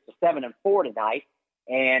Patriots to 7-4 tonight,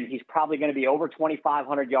 and he's probably going to be over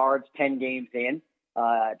 2,500 yards, 10 games in,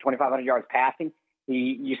 2,500 yards passing.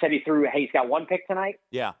 You said he's got 1 pick tonight?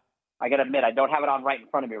 Yeah. I got to admit, I don't have it on right in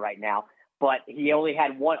front of me right now, but he only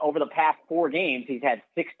had 1 over the past 4 games. He's had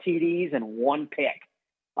 6 TDs and 1 pick.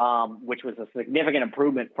 which was a significant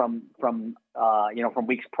improvement from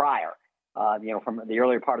weeks prior, from the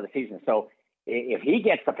earlier part of the season. So if he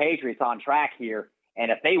gets the Patriots on track here,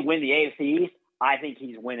 and if they win the AFC East, I think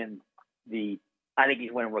he's winning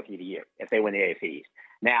Rookie of the Year if they win the AFC East.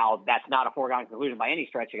 Now, that's not a foregone conclusion by any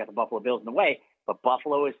stretch. You got the Buffalo Bills in the way, but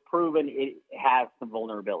Buffalo has proven it has some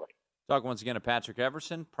vulnerability. Talk once again to Patrick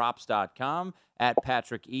Everson, props.com, at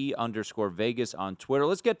 @PatrickE_Vegas on Twitter.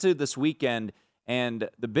 Let's get to this weekend, and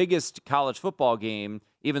the biggest college football game,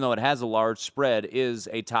 even though it has a large spread, is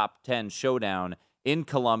a top 10 showdown in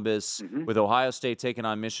Columbus with Ohio State taking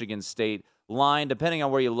on Michigan State. Line, depending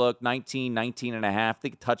on where you look, 19.5. I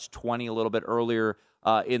think it touched 20 a little bit earlier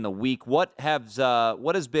in the week. What has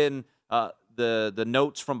been the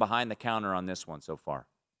notes from behind the counter on this one so far?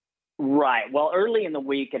 Right. Well, early in the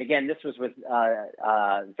week, and again, this was with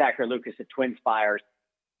Zachary Lucas at TwinSpires,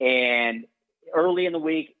 and early in the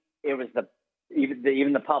week, it was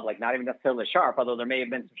even the public, not even necessarily sharp, although there may have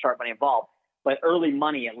been some sharp money involved, but early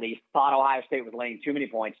money at least thought Ohio State was laying too many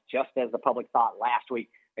points, just as the public thought last week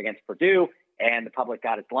against Purdue, and the public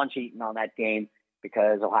got its lunch eaten on that game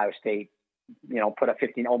because Ohio State, put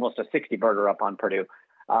almost a 60 burger up on Purdue.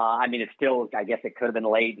 It's still, I guess it could have been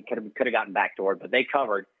late, it could have gotten backdoored, but they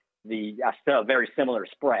covered still a very similar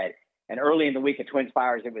spread. And early in the week at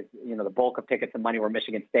TwinSpires, it was, the bulk of tickets and money were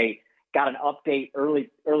Michigan State. Got an update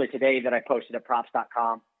early today that I posted at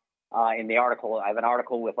props.com in the article. I have an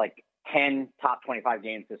article with 10 top 25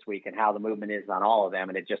 games this week and how the movement is on all of them,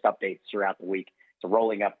 and it just updates throughout the week. It's a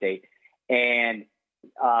rolling update. And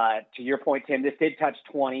to your point, Tim, this did touch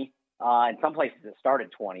 20. In some places it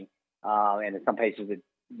started 20, and in some places it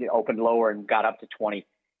opened lower and got up to 20.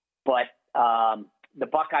 But the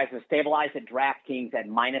Buckeyes have stabilized at DraftKings at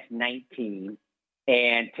 -19,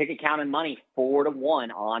 and ticket count and money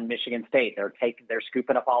 4-1 on Michigan State. They're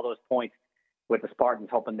scooping up all those points with the Spartans,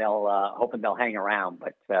 hoping they'll hang around.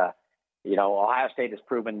 But Ohio State has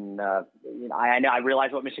proven. I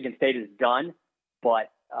realize what Michigan State has done, but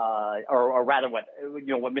or rather what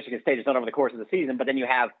Michigan State has done over the course of the season. But then you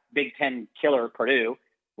have Big Ten killer Purdue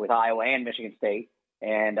with Iowa and Michigan State,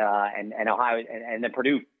 and Ohio, and then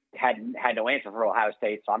Purdue had no answer for Ohio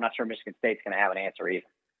State. So I'm not sure Michigan State's going to have an answer either.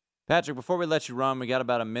 Patrick, before we let you run, we got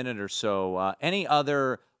about a minute or so. Any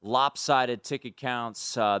other lopsided ticket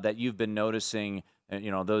counts that you've been noticing?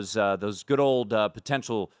 Those good old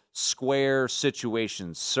potential square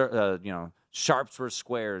situations. Sharps versus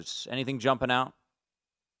squares. Anything jumping out?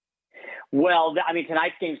 Well,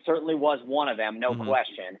 tonight's game certainly was one of them, no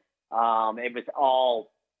question. It was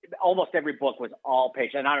almost every book was all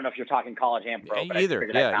Patriots. And I don't know if you're talking college and pro, but either.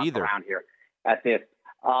 Either around here at this.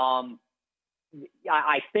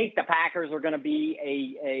 I think the Packers are going to be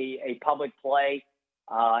a public play.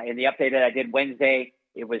 In the update that I did Wednesday,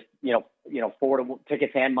 it was 4-1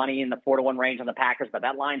 tickets and money in the 4-1 range on the Packers, but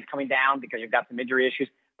that line's coming down because you've got some injury issues.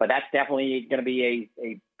 But that's definitely going to be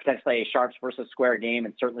a potentially a sharps versus square game,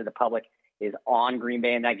 and certainly the public is on Green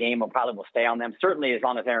Bay in that game. Probably will stay on them. Certainly, as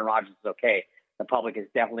long as Aaron Rodgers is okay, the public is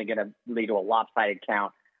definitely going to lead to a lopsided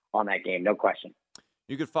count on that game, no question.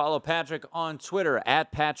 You can follow Patrick on Twitter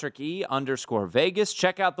at @PatrickE_Vegas.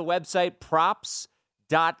 Check out the website props.com.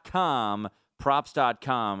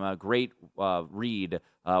 Props.com, a great read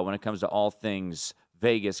when it comes to all things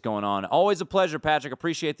Vegas going on. Always a pleasure, Patrick.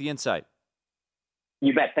 Appreciate the insight.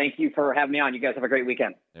 You bet. Thank you for having me on. You guys have a great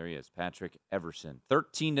weekend. There he is, Patrick Everson.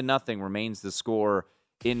 13-0 remains the score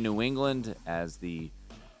in New England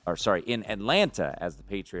in Atlanta as the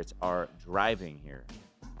Patriots are driving here.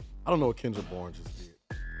 I don't know what Kendrick Bourne just did.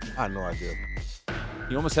 I had no idea.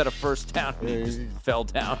 He almost had a first down. He just fell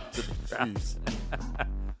down to the ground.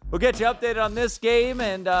 We'll get you updated on this game,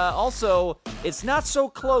 and also, it's not so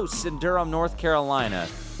close in Durham, North Carolina.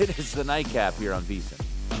 It is the Nightcap here on VSiN.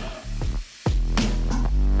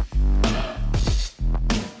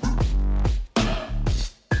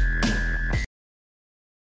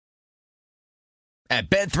 At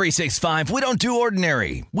Bet365, we don't do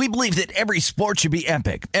ordinary. We believe that every sport should be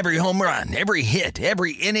epic. Every home run, every hit,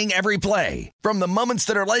 every inning, every play. From the moments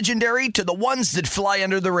that are legendary to the ones that fly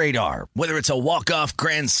under the radar. Whether it's a walk-off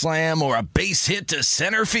grand slam or a base hit to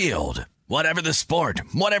center field. Whatever the sport,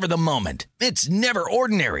 whatever the moment. It's never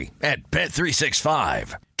ordinary at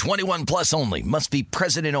Bet365. 21 plus only. Must be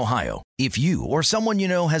present in Ohio. If you or someone you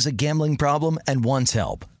know has a gambling problem and wants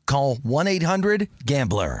help, call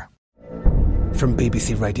 1-800-GAMBLER. From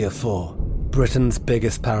BBC Radio 4, Britain's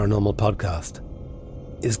biggest paranormal podcast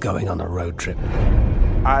is going on a road trip.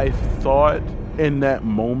 I thought in that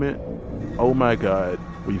moment, oh my God,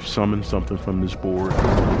 we've summoned something from this board.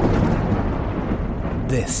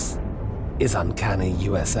 This is Uncanny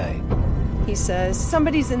USA. He says,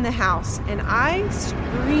 somebody's in the house, and I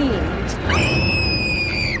screamed.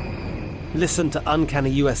 Listen to Uncanny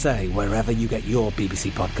USA wherever you get your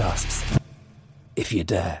BBC podcasts, if you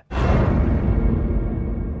dare.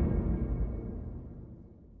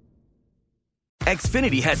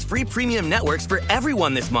 Xfinity has free premium networks for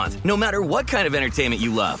everyone this month, no matter what kind of entertainment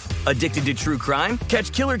you love. Addicted to true crime?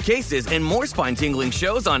 Catch killer cases and more spine-tingling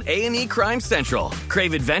shows on A&E Crime Central.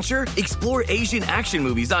 Crave adventure? Explore Asian action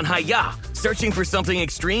movies on Hi-YAH. Searching for something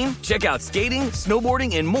extreme? Check out skating,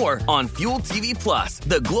 snowboarding, and more on Fuel TV Plus,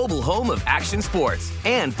 the global home of action sports.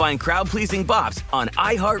 And find crowd-pleasing bops on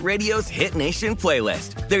iHeartRadio's Hit Nation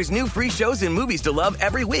playlist. There's new free shows and movies to love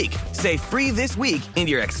every week. Say free this week in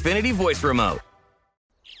your Xfinity voice remote.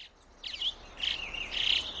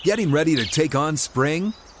 Getting ready to take on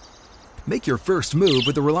spring? Make your first move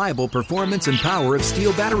with the reliable performance and power of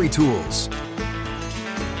Steel battery tools.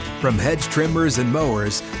 From hedge trimmers and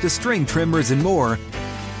mowers to string trimmers and more,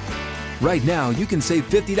 right now you can save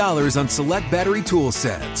 $50 on select battery tool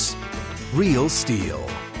sets. Real Steel.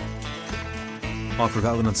 Offer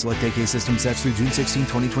valid on select AK system sets through June 16,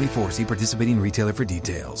 2024. See participating retailer for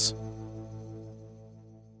details.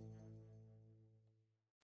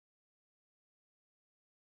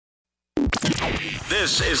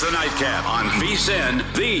 This is the Nightcap on VSiN,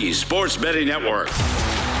 the Sports Betting Network. The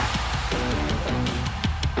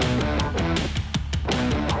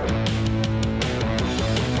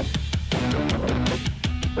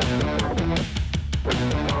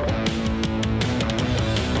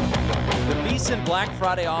VSiN Black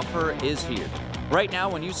Friday offer is here. Right now,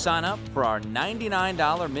 when you sign up for our $99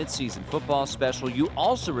 midseason football special, you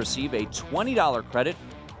also receive a $20 credit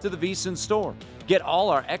to the VSiN store. Get all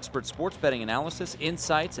our expert sports betting analysis,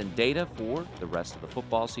 insights, and data for the rest of the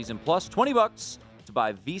football season, plus $20 to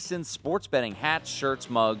buy VSiN sports betting hats, shirts,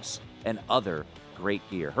 mugs, and other great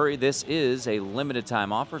gear. Hurry, this is a limited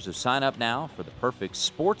time offer, so sign up now for the perfect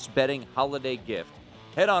sports betting holiday gift.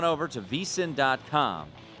 Head on over to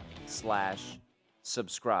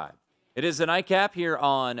vsin.com/subscribe. It is the Nightcap here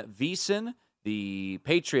on VSiN. The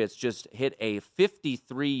Patriots just hit a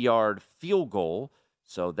 53-yard field goal,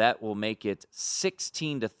 so that will make it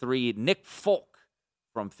 16-3. Nick Folk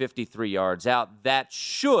from 53 yards out. That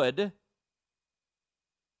should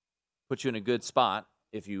put you in a good spot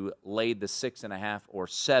if you laid the 6.5 or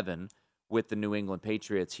 7 with the New England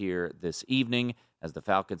Patriots here this evening, as the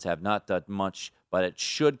Falcons have not done much, but it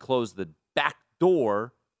should close the back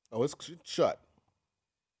door. Oh, it's shut.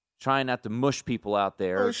 Trying not to mush people out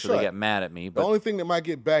there so they get mad at me. But the only thing that might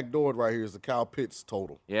get backdoored right here is the Kyle Pitts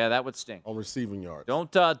total. Yeah, that would stink. On receiving yards.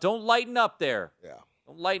 Don't lighten up there. Yeah.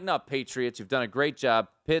 Don't lighten up, Patriots. You've done a great job.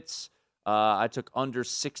 Pitts, I took under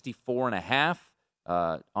 64.5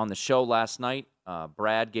 on the show last night.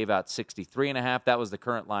 Brad gave out 63.5. That was the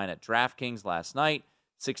current line at DraftKings last night.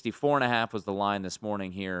 64.5 was the line this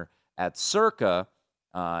morning here at Circa.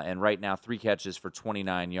 And right now, 3 catches for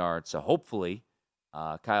 29 yards. So hopefully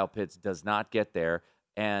Kyle Pitts does not get there.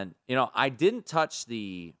 And, I didn't touch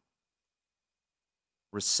the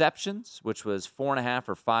receptions, which was 4.5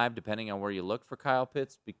 or 5, depending on where you look for Kyle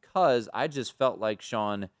Pitts, because I just felt like,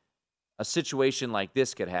 Sean, a situation like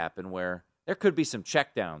this could happen where there could be some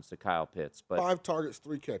checkdowns to Kyle Pitts. But 5 targets,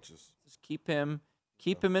 3 catches. Just keep him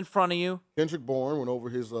in front of you. Kendrick Bourne went over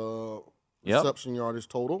his reception yardage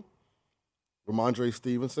total. Ramondre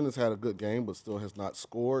Stevenson has had a good game, but still has not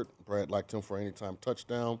scored. Brad liked him for an anytime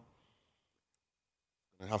touchdown.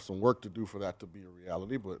 I have some work to do for that to be a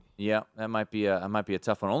reality, but yeah, that might be a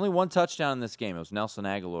tough one. Only 1 touchdown in this game. It was Nelson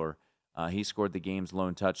Aguilar. He scored the game's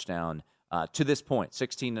lone touchdown to this point.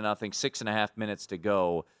 16-0. 6.5 minutes to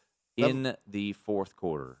go in the fourth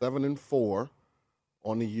quarter. 7-4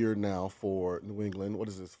 on the year now for New England. What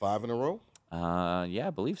is this? 5 in a row? Yeah,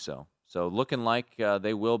 I believe so. So looking like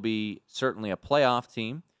they will be certainly a playoff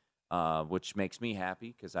team, which makes me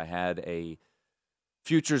happy because I had a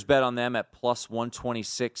futures bet on them at plus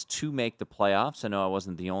 126 to make the playoffs. I know I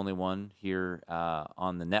wasn't the only one here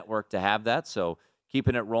on the network to have that, so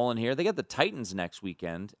keeping it rolling here. They got the Titans next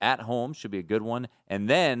weekend at home. Should be a good one. And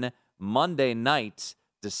then Monday night,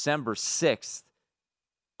 December 6th,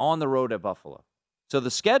 on the road at Buffalo. So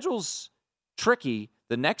the schedule's tricky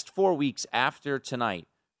the next 4 weeks after tonight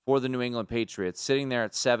for the New England Patriots, sitting there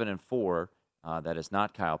at 7-4. That is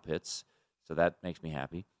not Kyle Pitts, so that makes me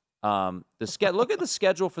happy. Look at the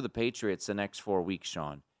schedule for the Patriots the next 4 weeks,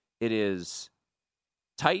 Sean. It is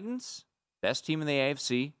Titans, best team in the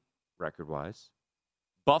AFC, record-wise.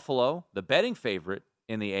 Buffalo, the betting favorite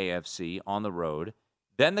in the AFC, on the road.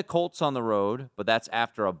 Then the Colts on the road, but that's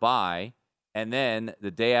after a bye. And then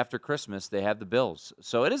the day after Christmas, they have the Bills.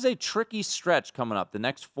 So it is a tricky stretch coming up. The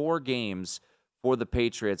next 4 games for the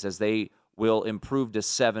Patriots as they will improve to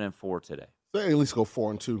 7-4 today. They at least go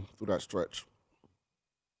 4-2 through that stretch.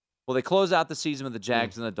 Well, they close out the season with the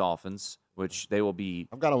Jags and the Dolphins, which they will be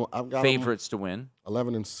I've got favorites to win.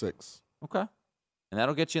 11-6. Okay. And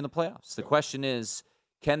that'll get you in the playoffs. The question is,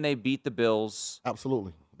 can they beat the Bills?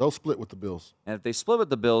 Absolutely. They'll split with the Bills. And if they split with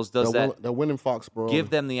the Bills, does they'll win in Foxborough, give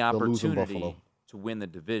them the they'll lose in opportunity Buffalo. to win the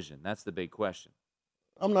division? That's the big question.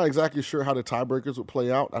 I'm not exactly sure how the tiebreakers would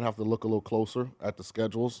play out. I'd have to look a little closer at the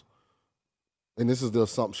schedules. And this is the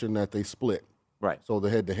assumption that they split. Right. So the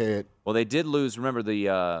head-to-head. Well, they did lose. Remember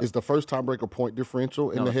the is the first tiebreaker point differential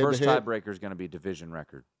in the first head-to-head? tiebreaker is going to be division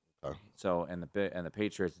record. Okay. So and the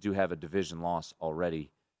Patriots do have a division loss already,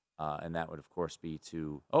 and that would of course be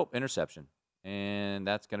to interception, and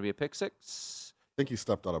that's going to be a pick six. I think he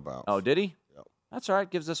stepped out of bounds. Oh, did he? Yep. That's all right.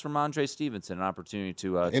 Gives us Ramondre Stevenson an opportunity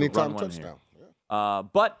to anytime run one touchdown. here. Yeah.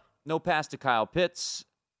 But no pass to Kyle Pitts.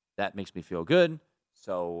 That makes me feel good.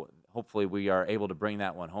 So hopefully we are able to bring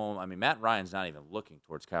that one home. I mean, Matt Ryan's not even looking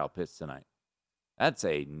towards Kyle Pitts tonight. That's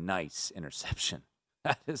a nice interception.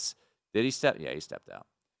 That is. Did he step? Yeah, he stepped out.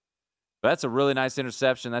 But that's a really nice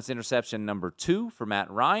interception. That's interception number 2 for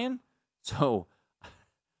Matt Ryan. So,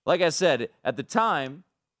 like I said, at the time,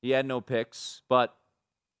 he had no picks, but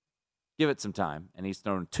give it some time. And he's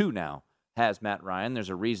thrown 2 now, has Matt Ryan. There's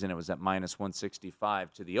a reason it was at minus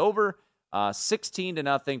 165 to the over.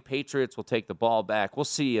 16-0. Patriots will take the ball back. We'll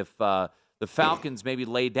see if the Falcons maybe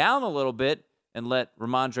lay down a little bit and let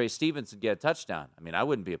Ramondre Stevenson get a touchdown. I mean, I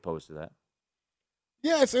wouldn't be opposed to that.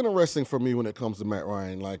 Yeah, it's interesting for me when it comes to Matt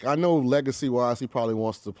Ryan. Like, I know legacy-wise he probably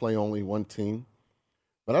wants to play only one team,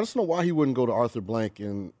 but I just don't know why he wouldn't go to Arthur Blank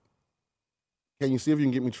and can you see if you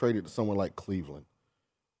can get me traded to someone like Cleveland?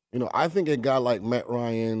 You know, I think a guy like Matt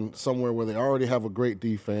Ryan, somewhere where they already have a great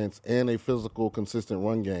defense and a physical, consistent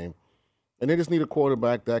run game, and they just need a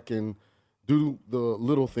quarterback that can do the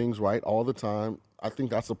little things right all the time, I think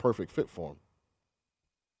that's a perfect fit for him.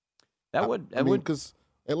 That would because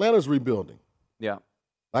Atlanta's rebuilding. Yeah.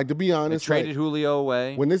 Like, to be honest, they traded Julio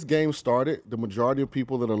away. When this game started, the majority of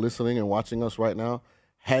people that are listening and watching us right now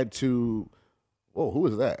had to, who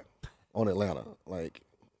is that on Atlanta? Like,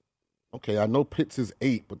 okay, I know Pitts is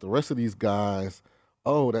 8, but the rest of these guys,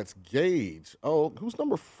 that's Gage. Oh, who's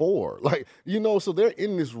number 4? Like, so they're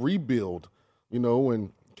in this rebuild,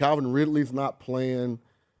 when Calvin Ridley's not playing.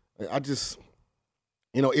 I just,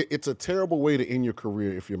 it's a terrible way to end your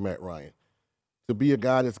career if you're Matt Ryan. To be a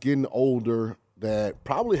guy that's getting older, that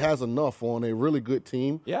probably has enough on a really good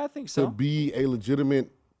team. Yeah, I think so. To be a legitimate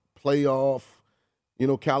playoff,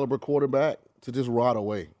 caliber quarterback to just rot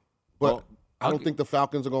away. But I don't think the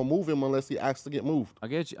Falcons are going to move him unless he asks to get moved.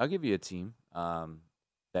 I'll give you a team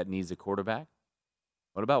that needs a quarterback.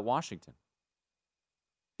 What about Washington?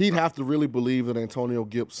 He'd have to really believe that Antonio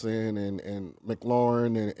Gibson and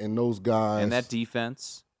McLaurin and those guys. And that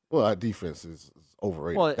defense. Well, that defense is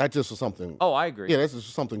overrated. Well, that just was something. Oh, I agree. Yeah, that's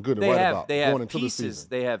just something good to write about. They have going into pieces. The season.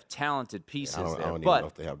 They have talented pieces I there. don't even know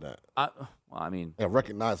if they have that. They have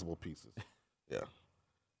recognizable pieces. Yeah.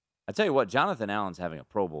 I tell you what, Jonathan Allen's having a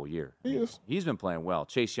Pro Bowl year. He is. He's been playing well.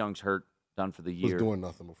 Chase Young's hurt, done for the year. He was doing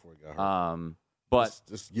nothing before he got hurt. But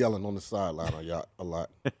just yelling on the sideline a lot.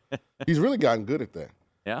 He's really gotten good at that.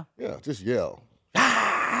 Yeah? Yeah, just yell.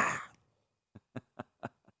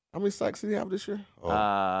 How many sacks did he have this year?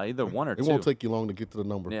 Either 1 or 2. It won't take you long to get to the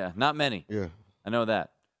number. Yeah, not many. Yeah. I know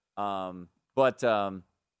that.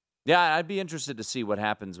 I'd be interested to see what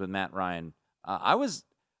happens with Matt Ryan. That was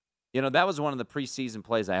one of the preseason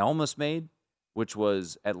plays I almost made, which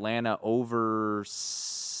was Atlanta over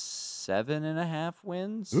 7.5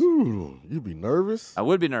 wins. Ooh, you'd be nervous? I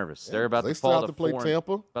would be nervous. Yeah, They're about they to fall still have to play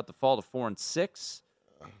Tampa. About to fall to 4-6.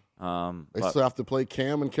 They still have to play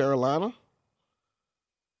Cam in Carolina.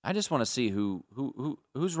 I just want to see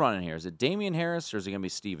who's running here. Is it Damian Harris or is it going to be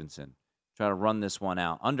Stevenson? Try to run this one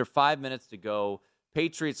out. Under 5 minutes to go.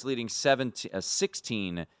 Patriots leading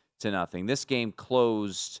 16-0. This game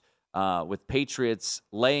closed with Patriots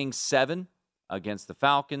laying 7 against the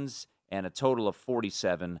Falcons and a total of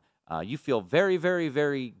 47. You feel very, very,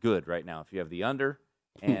 very good right now if you have the under,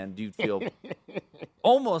 and you feel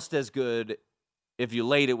almost as good if you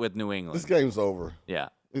laid it with New England. This game's over. Yeah.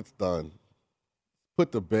 It's done.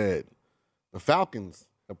 Put to bed. The Falcons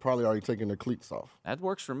have probably already taken their cleats off. That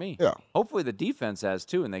works for me. Yeah. Hopefully the defense has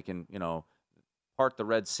too, and they can, part the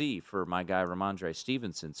Red Sea for my guy Ramondre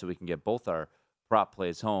Stevenson so we can get both our prop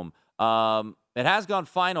plays home. It has gone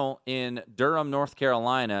final in Durham, North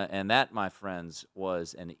Carolina, and that, my friends,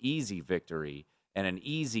 was an easy victory and an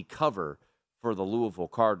easy cover for the Louisville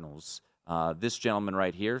Cardinals. This gentleman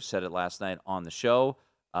right here said it last night on the show.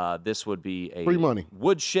 This would be a free money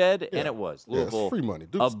woodshed, and it was. Louisville, free money.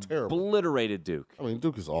 Duke's terrible. Obliterated Duke. I mean,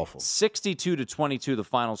 Duke is awful. 62-22, the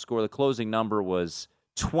final score. The closing number was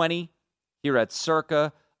 20 here at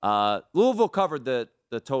Circa. Louisville covered the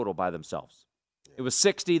total by themselves. It was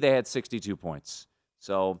 60. They had 62 points.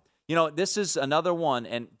 So, this is another one,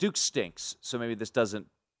 and Duke stinks, so maybe this doesn't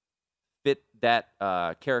fit that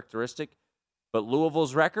characteristic. But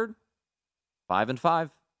Louisville's record,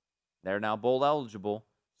 5-5. They're now bowl eligible.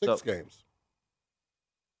 Six games.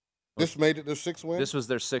 This made it their 6th win? This was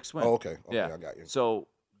their 6th win. Oh, okay. Yeah. I got you. So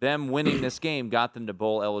them winning this game got them to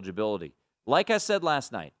bowl eligibility. Like I said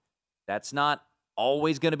last night, that's not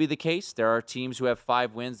always going to be the case. There are teams who have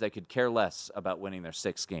 5 wins that could care less about winning their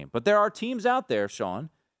 6th game. But there are teams out there, Sean,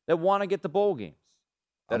 that want to get the bowl games.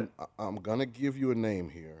 I'm going to give you a name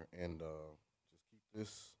here, and just keep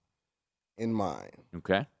this in mind.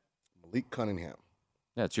 Okay. Malik Cunningham.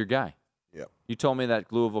 Yeah, it's your guy. Yep. You told me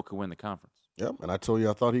that Louisville could win the conference. Yep, and I told you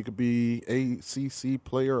I thought he could be ACC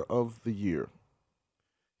Player of the Year.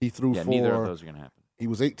 He threw for... neither of those are going to happen. He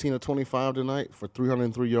was 18 of 25 tonight for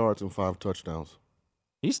 303 yards and 5 touchdowns.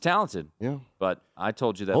 He's talented. Yeah. But I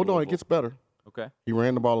told you that Hold on, it gets better. Okay. He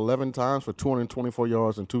ran the ball 11 times for 224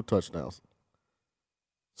 yards and 2 touchdowns.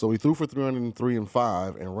 So he threw for 303 and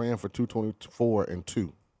 5 and ran for 224 and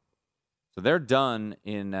 2. So they're done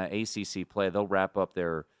in ACC play. They'll wrap up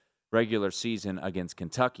their regular season against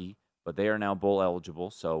Kentucky, but they are now bowl eligible.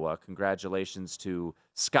 So congratulations to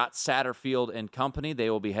Scott Satterfield and company. They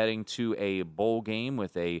will be heading to a bowl game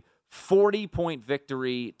with a 40-point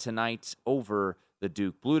victory tonight over the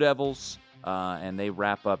Duke Blue Devils, and they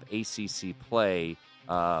wrap up ACC play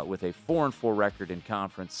with a 4-4 record in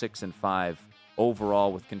conference, 6-5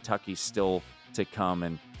 overall, with Kentucky still to come.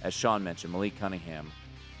 And as Sean mentioned, Malik Cunningham,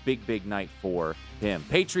 big night for him.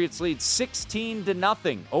 Patriots lead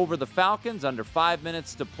 16-0 over the Falcons, under 5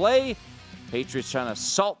 minutes to play. Patriots trying to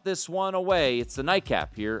salt this one away. It's the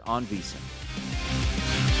Nightcap here on VSiN.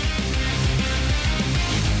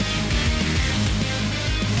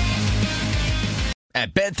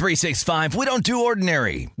 At Bet365, we don't do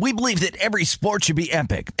ordinary. We believe that every sport should be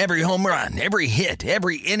epic. Every home run, every hit,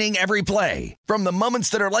 every inning, every play. From the moments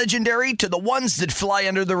that are legendary to the ones that fly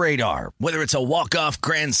under the radar. Whether it's a walk-off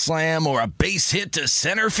grand slam or a base hit to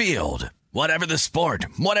center field. Whatever the sport,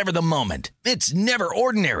 whatever the moment. It's never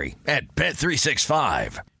ordinary at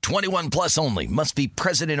Bet365. 21 plus only. Must be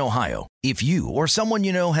present in Ohio. If you or someone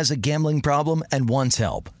you know has a gambling problem and wants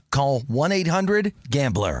help, call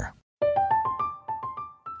 1-800-GAMBLER.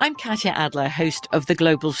 I'm Katya Adler, host of The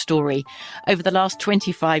Global Story. Over the last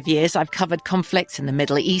 25 years, I've covered conflicts in the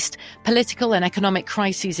Middle East, political and economic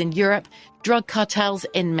crises in Europe, drug cartels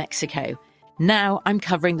in Mexico. Now I'm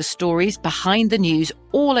covering the stories behind the news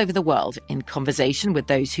all over the world in conversation with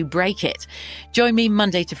those who break it. Join me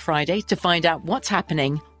Monday to Friday to find out what's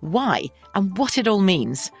happening, why, and what it all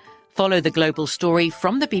means. Follow The Global Story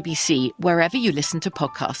from the BBC wherever you listen to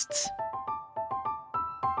podcasts.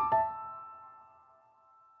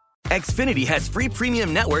 Xfinity has free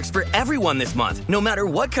premium networks for everyone this month, no matter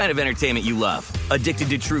what kind of entertainment you love. Addicted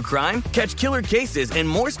to true crime? Catch killer cases and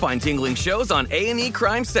more spine-tingling shows on A&E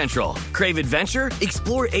Crime Central. Crave adventure?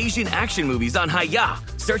 Explore Asian action movies on Hi-YAH.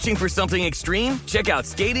 Searching for something extreme? Check out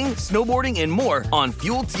skating, snowboarding, and more on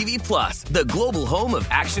Fuel TV Plus, the global home of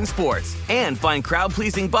action sports. And find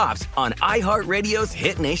crowd-pleasing bops on iHeartRadio's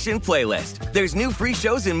Hit Nation playlist. There's new free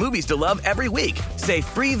shows and movies to love every week. Say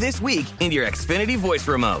free this week in your Xfinity voice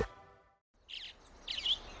remote.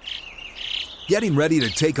 Getting ready to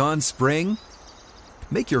take on spring?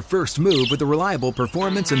 Make your first move with the reliable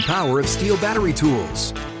performance and power of Steel battery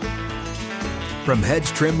tools. From hedge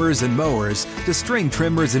trimmers and mowers to string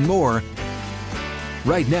trimmers and more,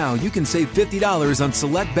 right now you can save $50 on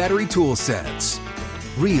select battery tool sets.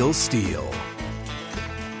 Real Steel.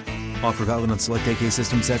 Offer valid on select AK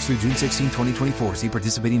system sets through June 16, 2024. See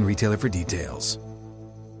participating retailer for details.